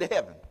not your way to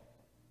heaven.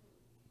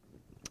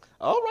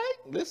 All right,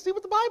 let's see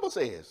what the Bible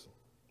says.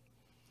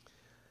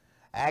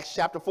 Acts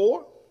chapter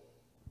 4,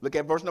 look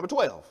at verse number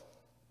 12.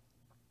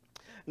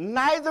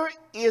 Neither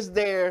is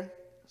there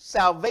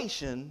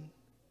salvation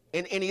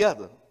in any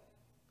other,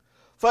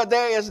 for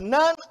there is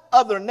none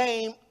other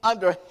name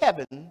under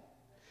heaven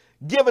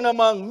given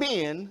among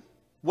men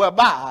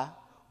whereby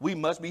we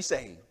must be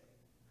saved.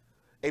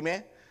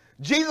 Amen.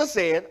 Jesus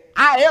said,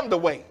 I am the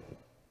way,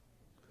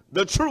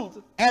 the truth,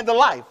 and the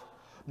life.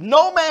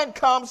 No man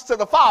comes to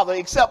the Father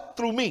except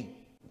through me.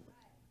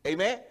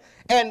 Amen.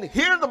 And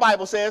here the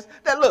Bible says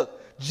that,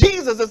 look,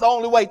 Jesus is the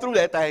only way through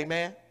that thing,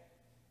 man.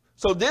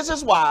 So this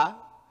is why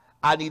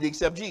I need to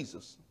accept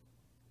Jesus.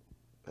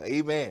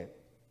 Amen.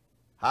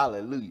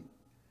 Hallelujah.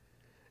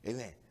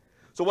 Amen.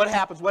 So what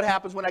happens? What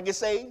happens when I get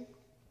saved?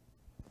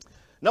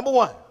 Number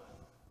one,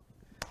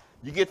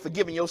 you get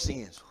forgiven your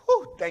sins.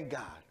 Whew, thank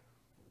God.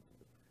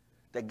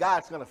 That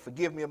God's going to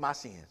forgive me of my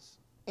sins.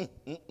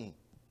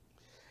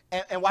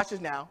 And watch this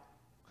now.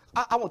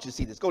 I want you to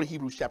see this. Go to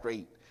Hebrews chapter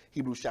 8.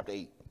 Hebrews chapter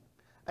 8.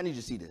 I need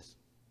you to see this.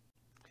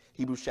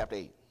 Hebrews chapter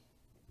 8.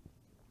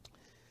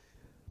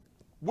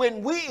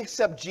 When we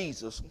accept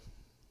Jesus,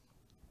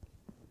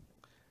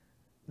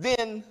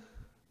 then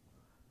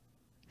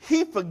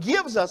he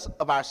forgives us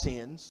of our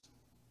sins,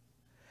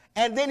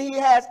 and then he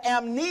has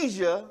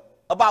amnesia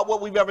about what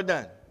we've ever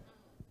done.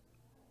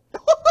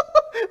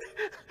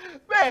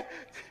 Man,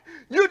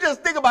 you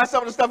just think about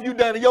some of the stuff you've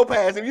done in your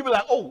past, and you be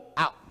like, oh,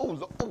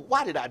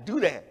 why did I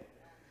do that?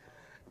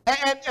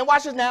 And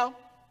watch this now.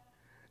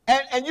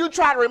 And you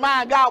try to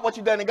remind God what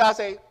you've done, and God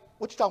say,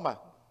 what you talking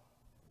about?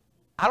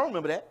 I don't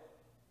remember that.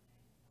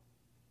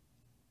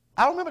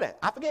 I don't remember that.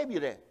 I forgave you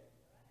that.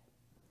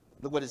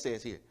 Look what it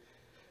says here.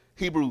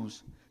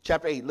 Hebrews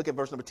chapter 8, look at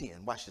verse number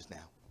 10. Watch this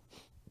now.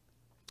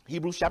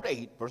 Hebrews chapter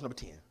 8, verse number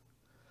 10.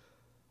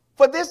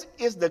 For this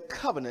is the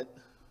covenant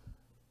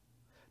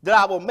that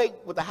I will make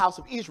with the house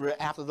of Israel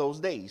after those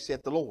days,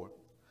 saith the Lord.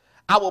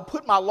 I will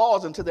put my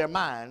laws into their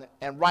mind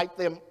and write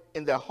them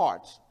in their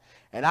hearts.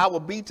 And I will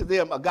be to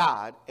them a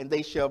God, and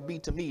they shall be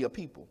to me a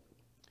people.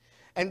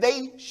 And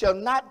they shall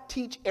not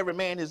teach every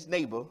man his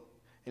neighbor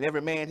and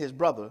every man his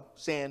brother,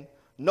 saying,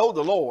 know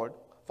the Lord,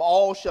 for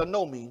all shall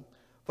know me,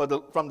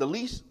 from the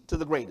least to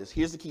the greatest.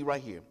 Here's the key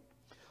right here.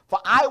 For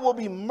I will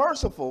be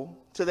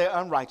merciful to their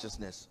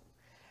unrighteousness,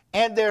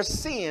 and their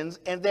sins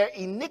and their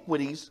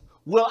iniquities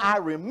will I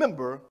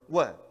remember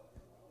what?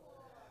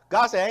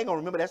 God said, I ain't going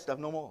to remember that stuff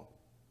no more.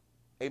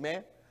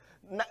 Amen.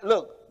 Now,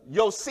 look,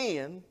 your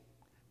sin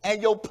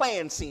and your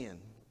planned sin.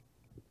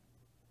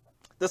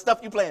 The stuff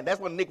you plan, that's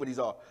what iniquities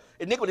are.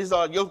 Iniquities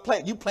are your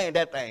plan. You planned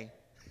that thing.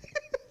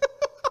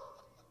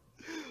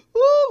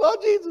 Ooh, Lord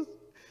Jesus.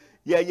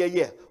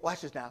 Yeah.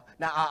 Watch this now.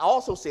 Now, I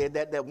also said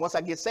that once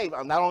I get saved,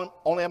 not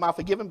only am I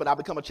forgiven, but I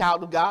become a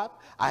child of God.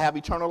 I have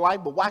eternal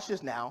life. But watch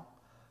this now.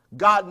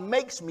 God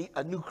makes me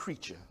a new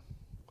creature.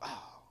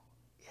 Oh,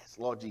 yes,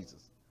 Lord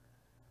Jesus.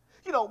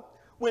 You know,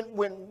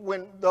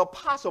 when the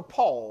Apostle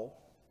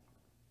Paul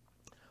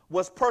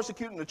was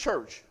persecuting the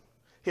church,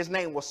 his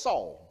name was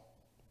Saul.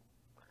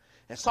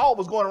 And Saul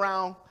was going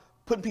around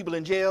putting people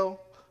in jail,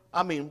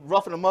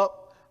 roughing them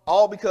up,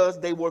 all because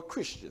they were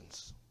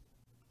Christians.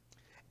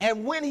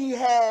 And when he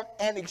had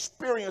an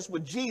experience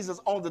with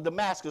Jesus on the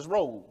Damascus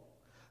road,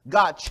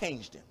 God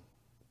changed him.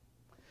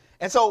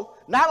 And so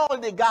not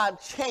only did God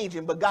change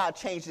him, but God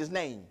changed his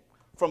name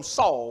from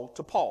Saul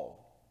to Paul.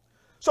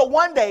 So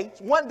one day,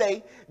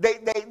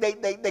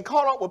 they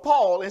caught up with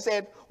Paul and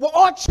said, well,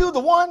 aren't you the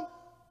one?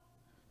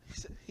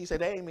 He said,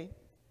 that ain't me.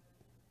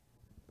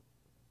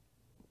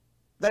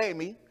 That ain't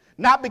me.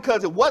 Not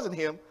because it wasn't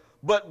him,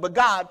 but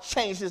God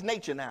changed his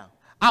nature now.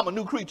 I'm a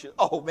new creature.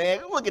 Oh,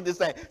 man, look at this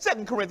thing.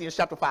 2 Corinthians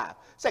chapter 5.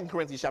 2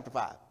 Corinthians chapter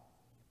 5.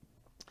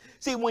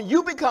 See, when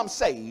you become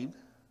saved,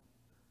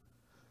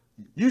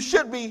 you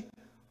should be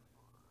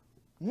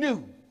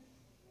new.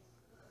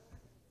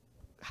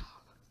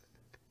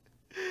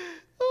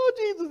 Oh,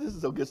 Jesus, this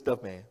is some good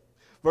stuff, man.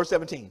 Verse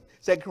 17.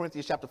 2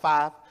 Corinthians chapter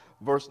 5,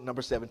 verse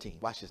number 17.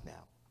 Watch this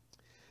now.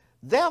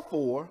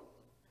 Therefore,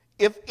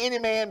 if any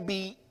man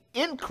be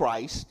in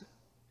Christ,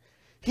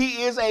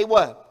 he is a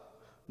what?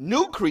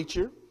 New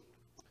creature.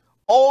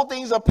 All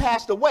things are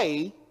passed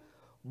away.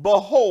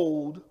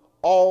 Behold,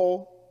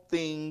 all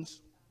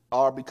things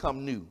are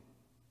become new.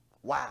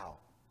 Wow.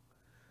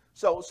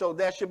 So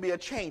there should be a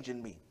change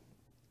in me.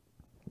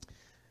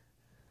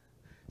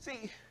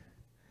 See,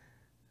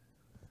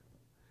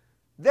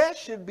 there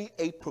should be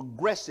a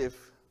progressive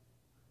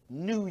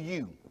new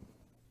you.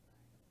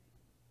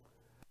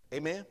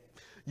 Amen.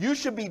 You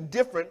should be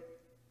different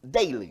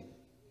daily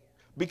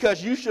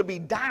because you should be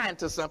dying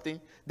to something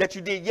that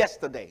you did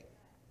yesterday.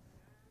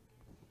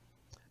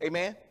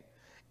 Amen.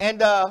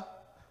 And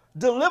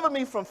deliver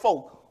me from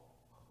folk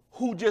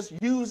who just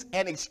use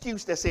an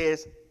excuse that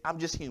says, I'm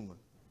just human.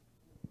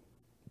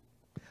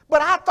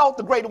 But I thought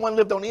the greater one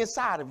lived on the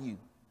inside of you.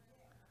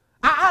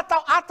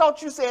 I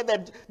thought you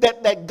said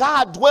that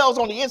God dwells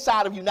on the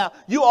inside of you. Now,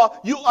 you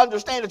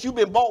understand that you've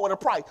been bought with a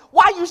price.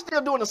 Why are you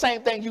still doing the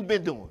same thing you've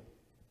been doing?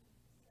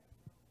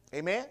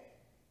 Amen?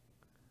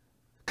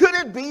 Could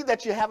it be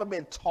that you haven't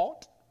been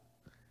taught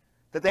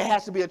that there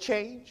has to be a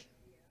change?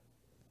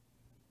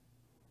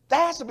 There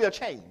has to be a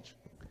change.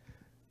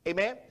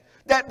 Amen?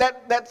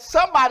 That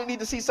somebody need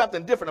to see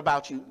something different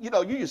about you. You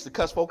know, you used to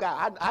cuss folk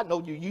out. I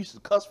know you used to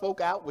cuss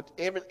folk out with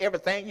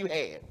everything you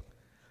had.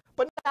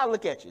 But now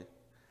look at you.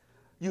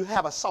 You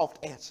have a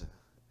soft answer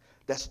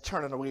that's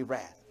turning away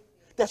wrath.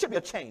 There should be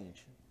a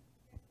change.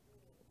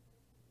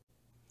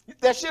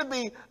 There should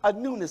be a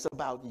newness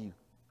about you.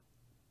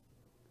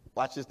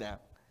 Watch this now.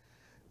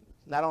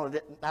 Not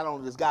only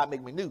does God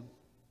make me new,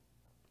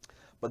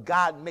 but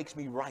God makes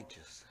me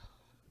righteous.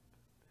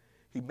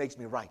 He makes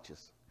me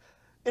righteous.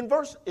 In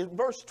verse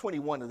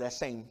 21 of that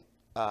same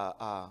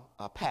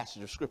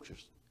passage of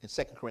scriptures in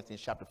 2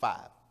 Corinthians chapter 5,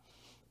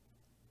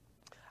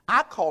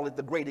 I call it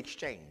the great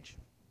exchange.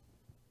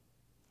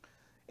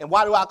 And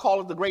why do I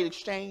call it the great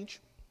exchange?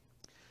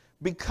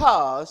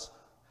 Because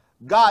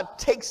God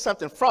takes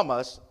something from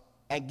us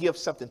and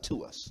gives something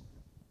to us.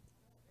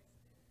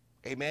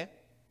 Amen.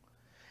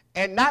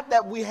 And not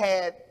that we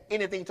had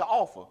anything to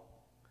offer.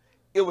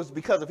 It was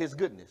because of his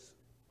goodness.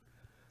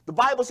 The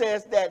Bible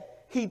says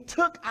that he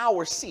took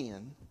our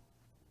sin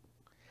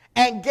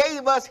and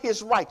gave us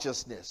his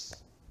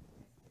righteousness.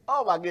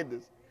 Oh my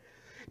goodness.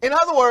 In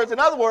other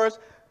words,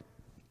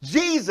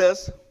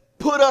 Jesus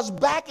put us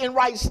back in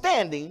right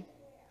standing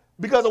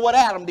because of what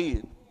Adam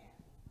did.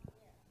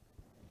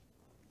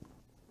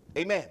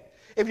 Amen.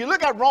 If you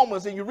look at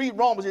Romans and you read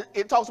Romans,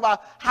 it talks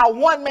about how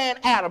one man,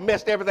 Adam,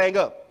 messed everything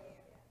up.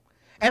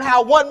 And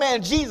how one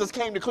man, Jesus,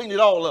 came to clean it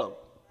all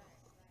up.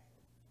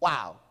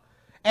 Wow.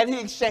 And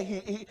he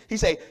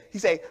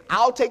say,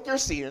 I'll take your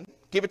sin,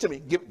 give it to me.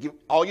 Give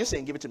all your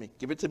sin, give it to me.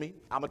 Give it to me.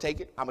 I'm going to take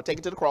it. I'm going to take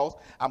it to the cross.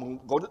 I'm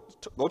going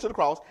to go to the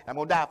cross. I'm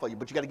going to die for you.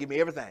 But you got to give me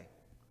everything.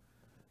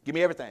 Give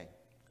me everything.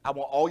 I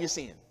want all your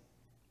sin.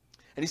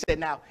 And he said,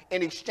 now,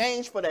 in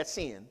exchange for that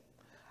sin,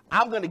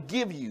 I'm going to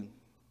give you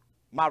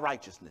my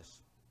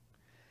righteousness.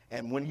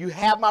 And when you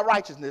have my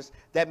righteousness,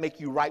 that makes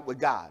you right with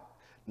God.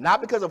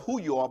 Not because of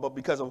who you are, but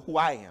because of who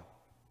I am.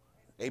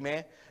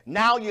 Amen.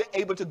 Now you're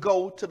able to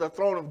go to the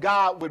throne of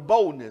God with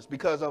boldness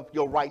because of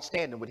your right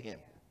standing with him.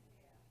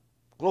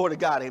 Glory to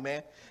God.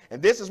 Amen.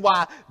 And this is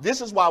why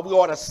we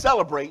ought to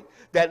celebrate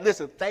that.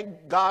 Listen,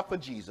 thank God for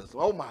Jesus.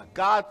 Oh my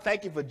God.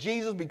 Thank you for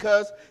Jesus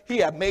because he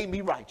has made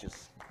me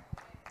righteous.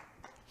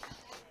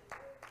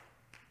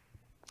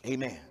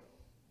 Amen.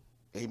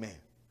 Amen.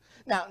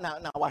 Now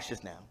watch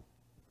this now.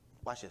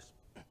 Watch this.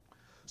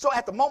 So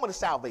at the moment of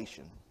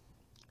salvation,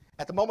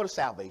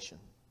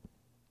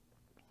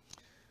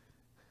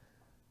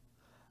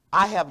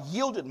 I have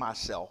yielded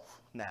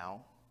myself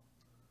now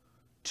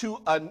to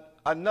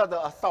another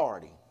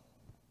authority.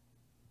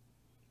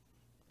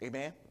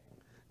 Amen.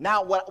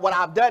 Now what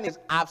I've done is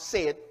I've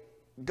said,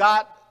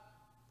 God,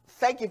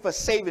 thank you for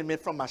saving me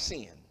from my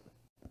sin.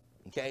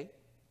 Okay.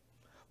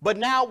 But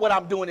now what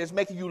I'm doing is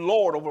making you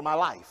Lord over my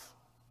life.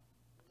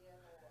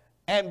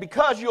 And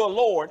because you're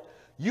Lord,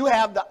 you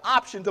have the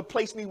option to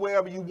place me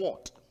wherever you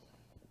want.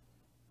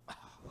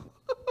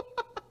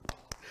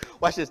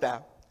 Watch this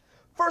now.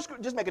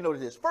 Just make a note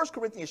of this. 1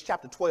 Corinthians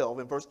chapter 12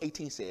 and verse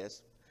 18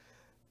 says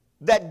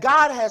that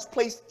God has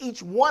placed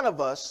each one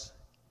of us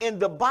in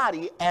the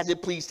body as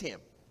it pleased him.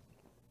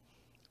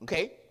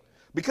 Okay?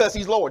 Because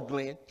he's Lord,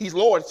 Glenn. He's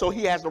Lord, so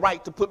he has the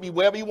right to put me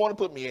wherever you want to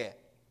put me at.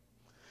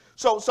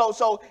 So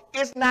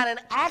it's not an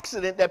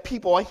accident that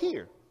people are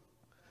here.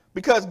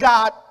 Because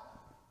God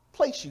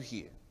placed you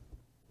here.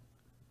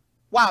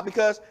 Why?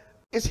 Because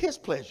it's his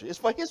pleasure. It's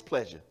for his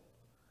pleasure.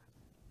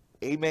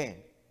 Amen.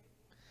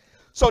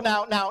 So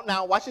now,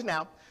 watch this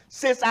now.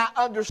 Since I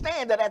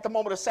understand that at the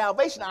moment of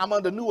salvation, I'm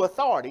under new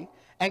authority,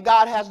 and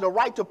God has the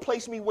right to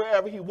place me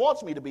wherever he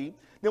wants me to be,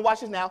 then watch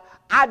this now.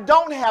 I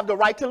don't have the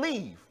right to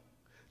leave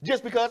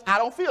just because I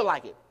don't feel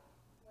like it.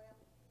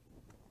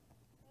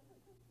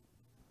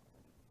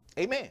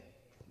 Amen.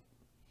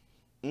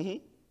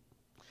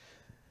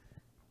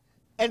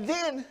 And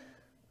then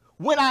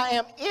when I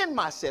am in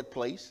my set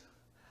place,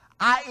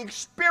 I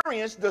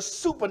experience the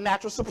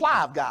supernatural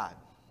supply of God.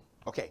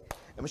 Okay,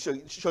 let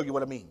me show you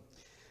what I mean.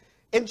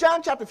 In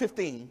John chapter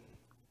 15,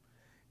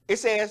 it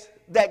says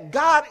that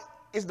God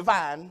is the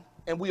vine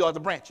and we are the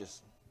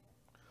branches.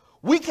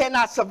 We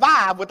cannot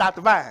survive without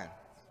the vine.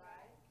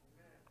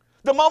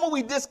 The moment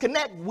we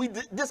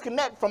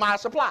disconnect from our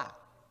supply.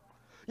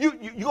 You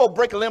go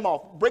break a limb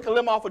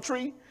off a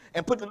tree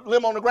and put the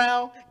limb on the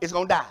ground, it's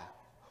going to die.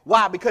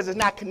 Why? Because it's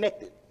not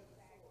connected.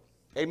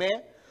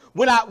 Amen.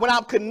 When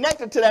I'm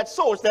connected to that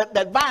source,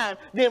 that vine,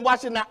 then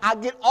watch it now, I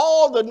get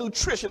all the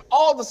nutrition,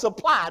 all the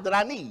supply that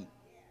I need.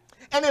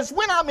 And it's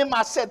when I'm in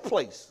my set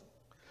place,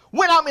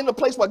 when I'm in the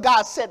place where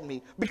God set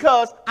me,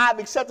 because I've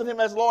accepted him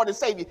as Lord and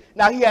Savior,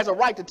 now he has a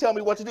right to tell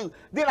me what to do.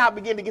 Then I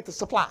begin to get the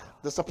supply.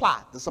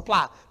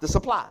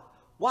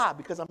 Why?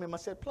 Because I'm in my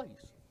set place.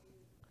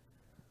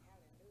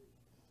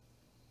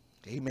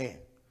 Amen.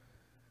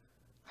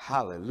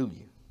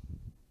 Hallelujah.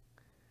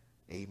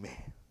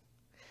 Amen.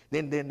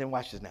 Then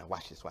watch this now.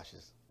 Watch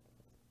this.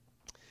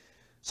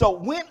 So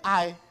when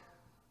I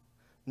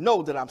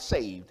know that I'm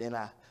saved and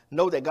I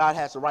know that God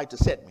has the right to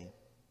set me,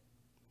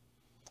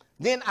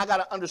 then I got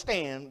to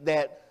understand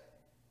that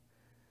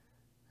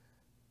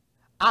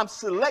I'm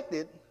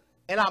selected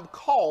and I'm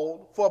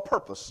called for a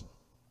purpose.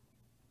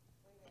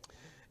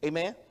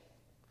 Amen.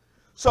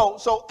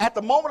 So at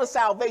the moment of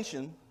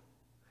salvation,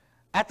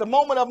 at the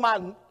moment of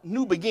my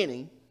new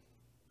beginning,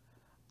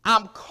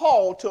 I'm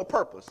called to a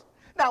purpose.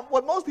 Now,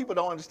 what most people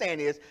don't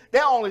understand is they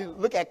only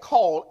look at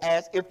call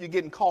as if you're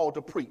getting called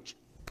to preach.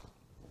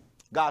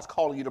 God's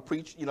calling you to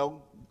preach,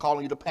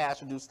 calling you to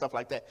pastor, do stuff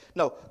like that.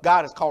 No,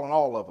 God is calling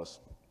all of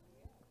us.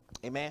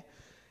 Amen.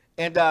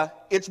 And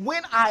it's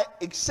when I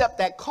accept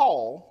that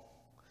call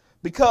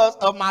because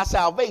of my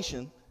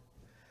salvation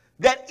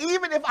that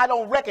even if I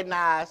don't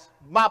recognize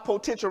my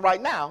potential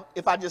right now,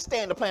 if I just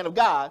stay in the plan of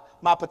God,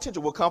 my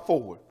potential will come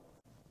forward.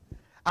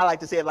 I like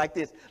to say it like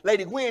this.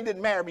 Lady Gwen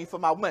didn't marry me for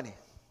my money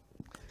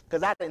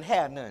because I didn't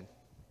have none.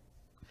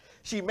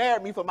 She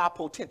married me for my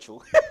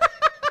potential.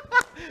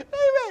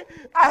 Amen.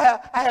 I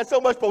had so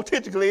much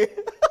potential, Glenn.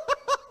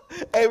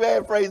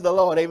 Amen. Praise the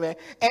Lord. Amen.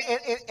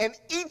 And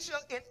each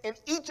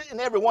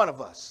and every one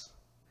of us,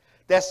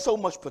 there's so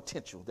much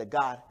potential that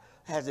God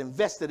has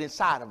invested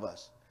inside of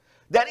us.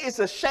 That it's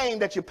a shame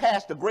that you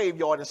passed the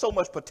graveyard and so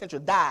much potential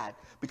died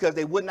because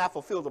they would not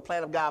fulfill the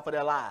plan of God for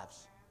their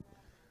lives.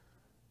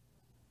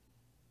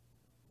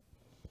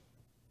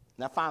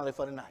 Now, finally,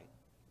 for tonight,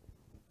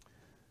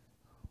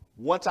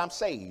 once I'm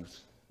saved,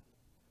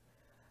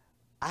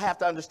 I have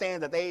to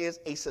understand that there is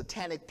a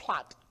satanic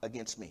plot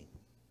against me.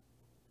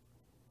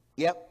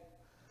 Yep,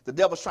 the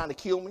devil's trying to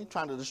kill me,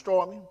 trying to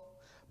destroy me,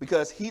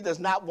 because he does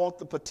not want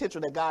the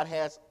potential that God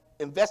has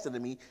invested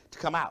in me to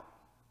come out.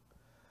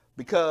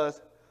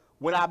 Because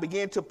when I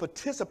begin to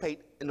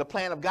participate in the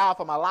plan of God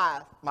for my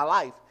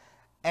life,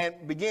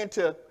 and begin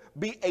to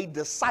be a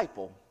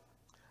disciple,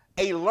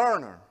 a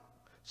learner,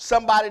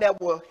 somebody that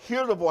will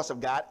hear the voice of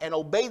God and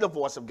obey the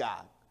voice of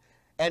God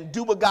and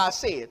do what God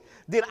said,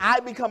 then I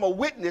become a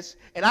witness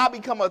and I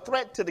become a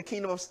threat to the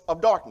kingdom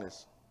of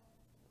darkness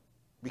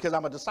because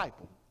I'm a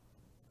disciple.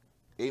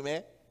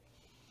 Amen.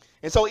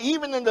 And so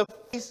even in the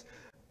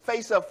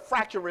face of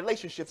fractured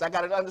relationships, I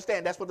got to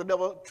understand that's what the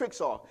devil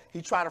tricks are.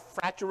 He try to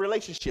fracture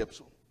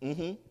relationships.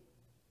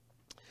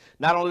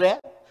 Not only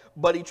that,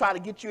 but he try to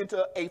get you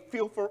into a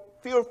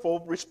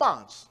fearful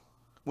response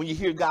when you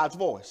hear God's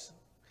voice.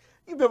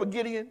 You remember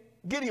Gideon?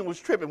 Gideon was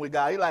tripping with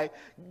God.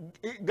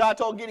 God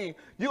told Gideon,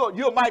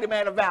 you're a mighty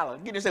man of valor.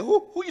 Gideon said,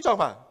 who you talking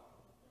about?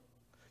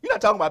 You're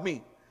not talking about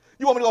me.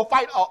 You want me to go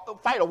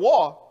fight a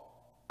war?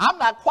 I'm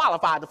not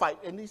qualified to fight.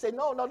 And he said,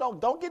 no,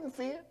 don't get in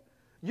fear.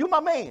 You're my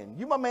man.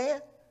 You my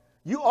man.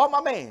 You are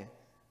my man.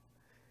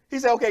 He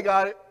said, okay,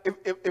 God,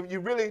 if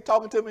you're really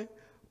talking to me,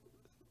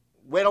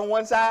 wet on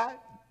one side,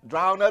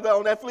 dry on the other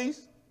on that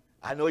fleece,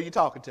 I know you're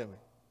talking to me.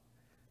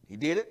 He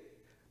did it.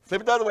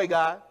 Flip it the other way,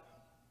 God.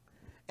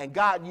 And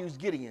God used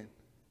Gideon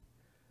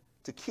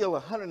to kill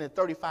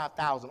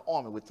 135,000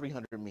 army with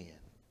 300 men.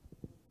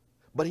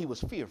 But he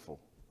was fearful.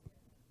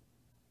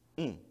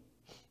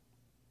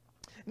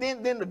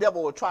 Then the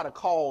devil will try to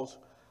cause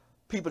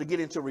people to get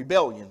into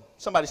rebellion.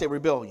 Somebody say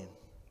rebellion.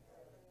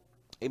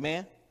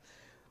 Amen.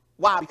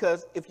 Why?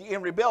 Because if you're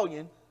in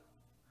rebellion,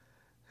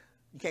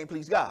 you can't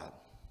please God.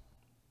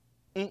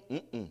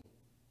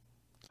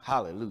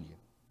 Hallelujah.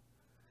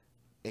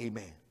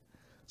 Amen.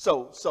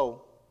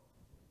 So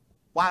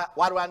why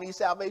do I need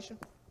salvation?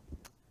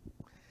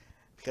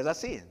 Because I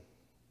sin.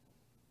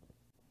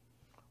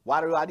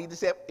 Why do I need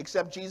to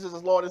accept Jesus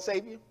as Lord and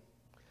Savior?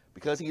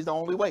 Because he's the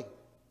only way.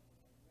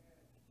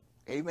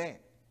 Amen.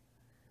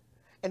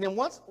 And then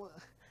once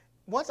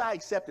I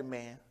accept him,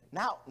 man,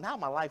 now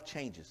my life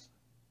changes.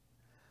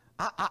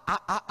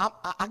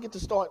 I get to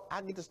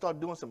start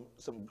doing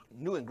some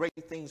new and great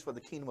things for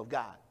the kingdom of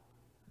God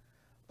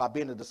by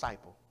being a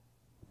disciple.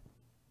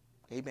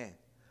 Amen.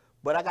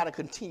 But I got to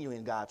continue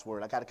in God's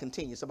word. I got to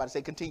continue. Somebody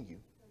say continue.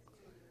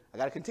 I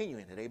got to continue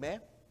in it. Amen.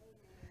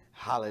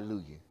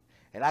 Hallelujah.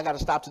 And I got to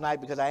stop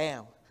tonight because I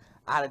am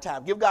out of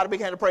time. Give God a big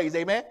hand of praise.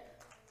 Amen.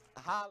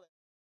 Hallelujah.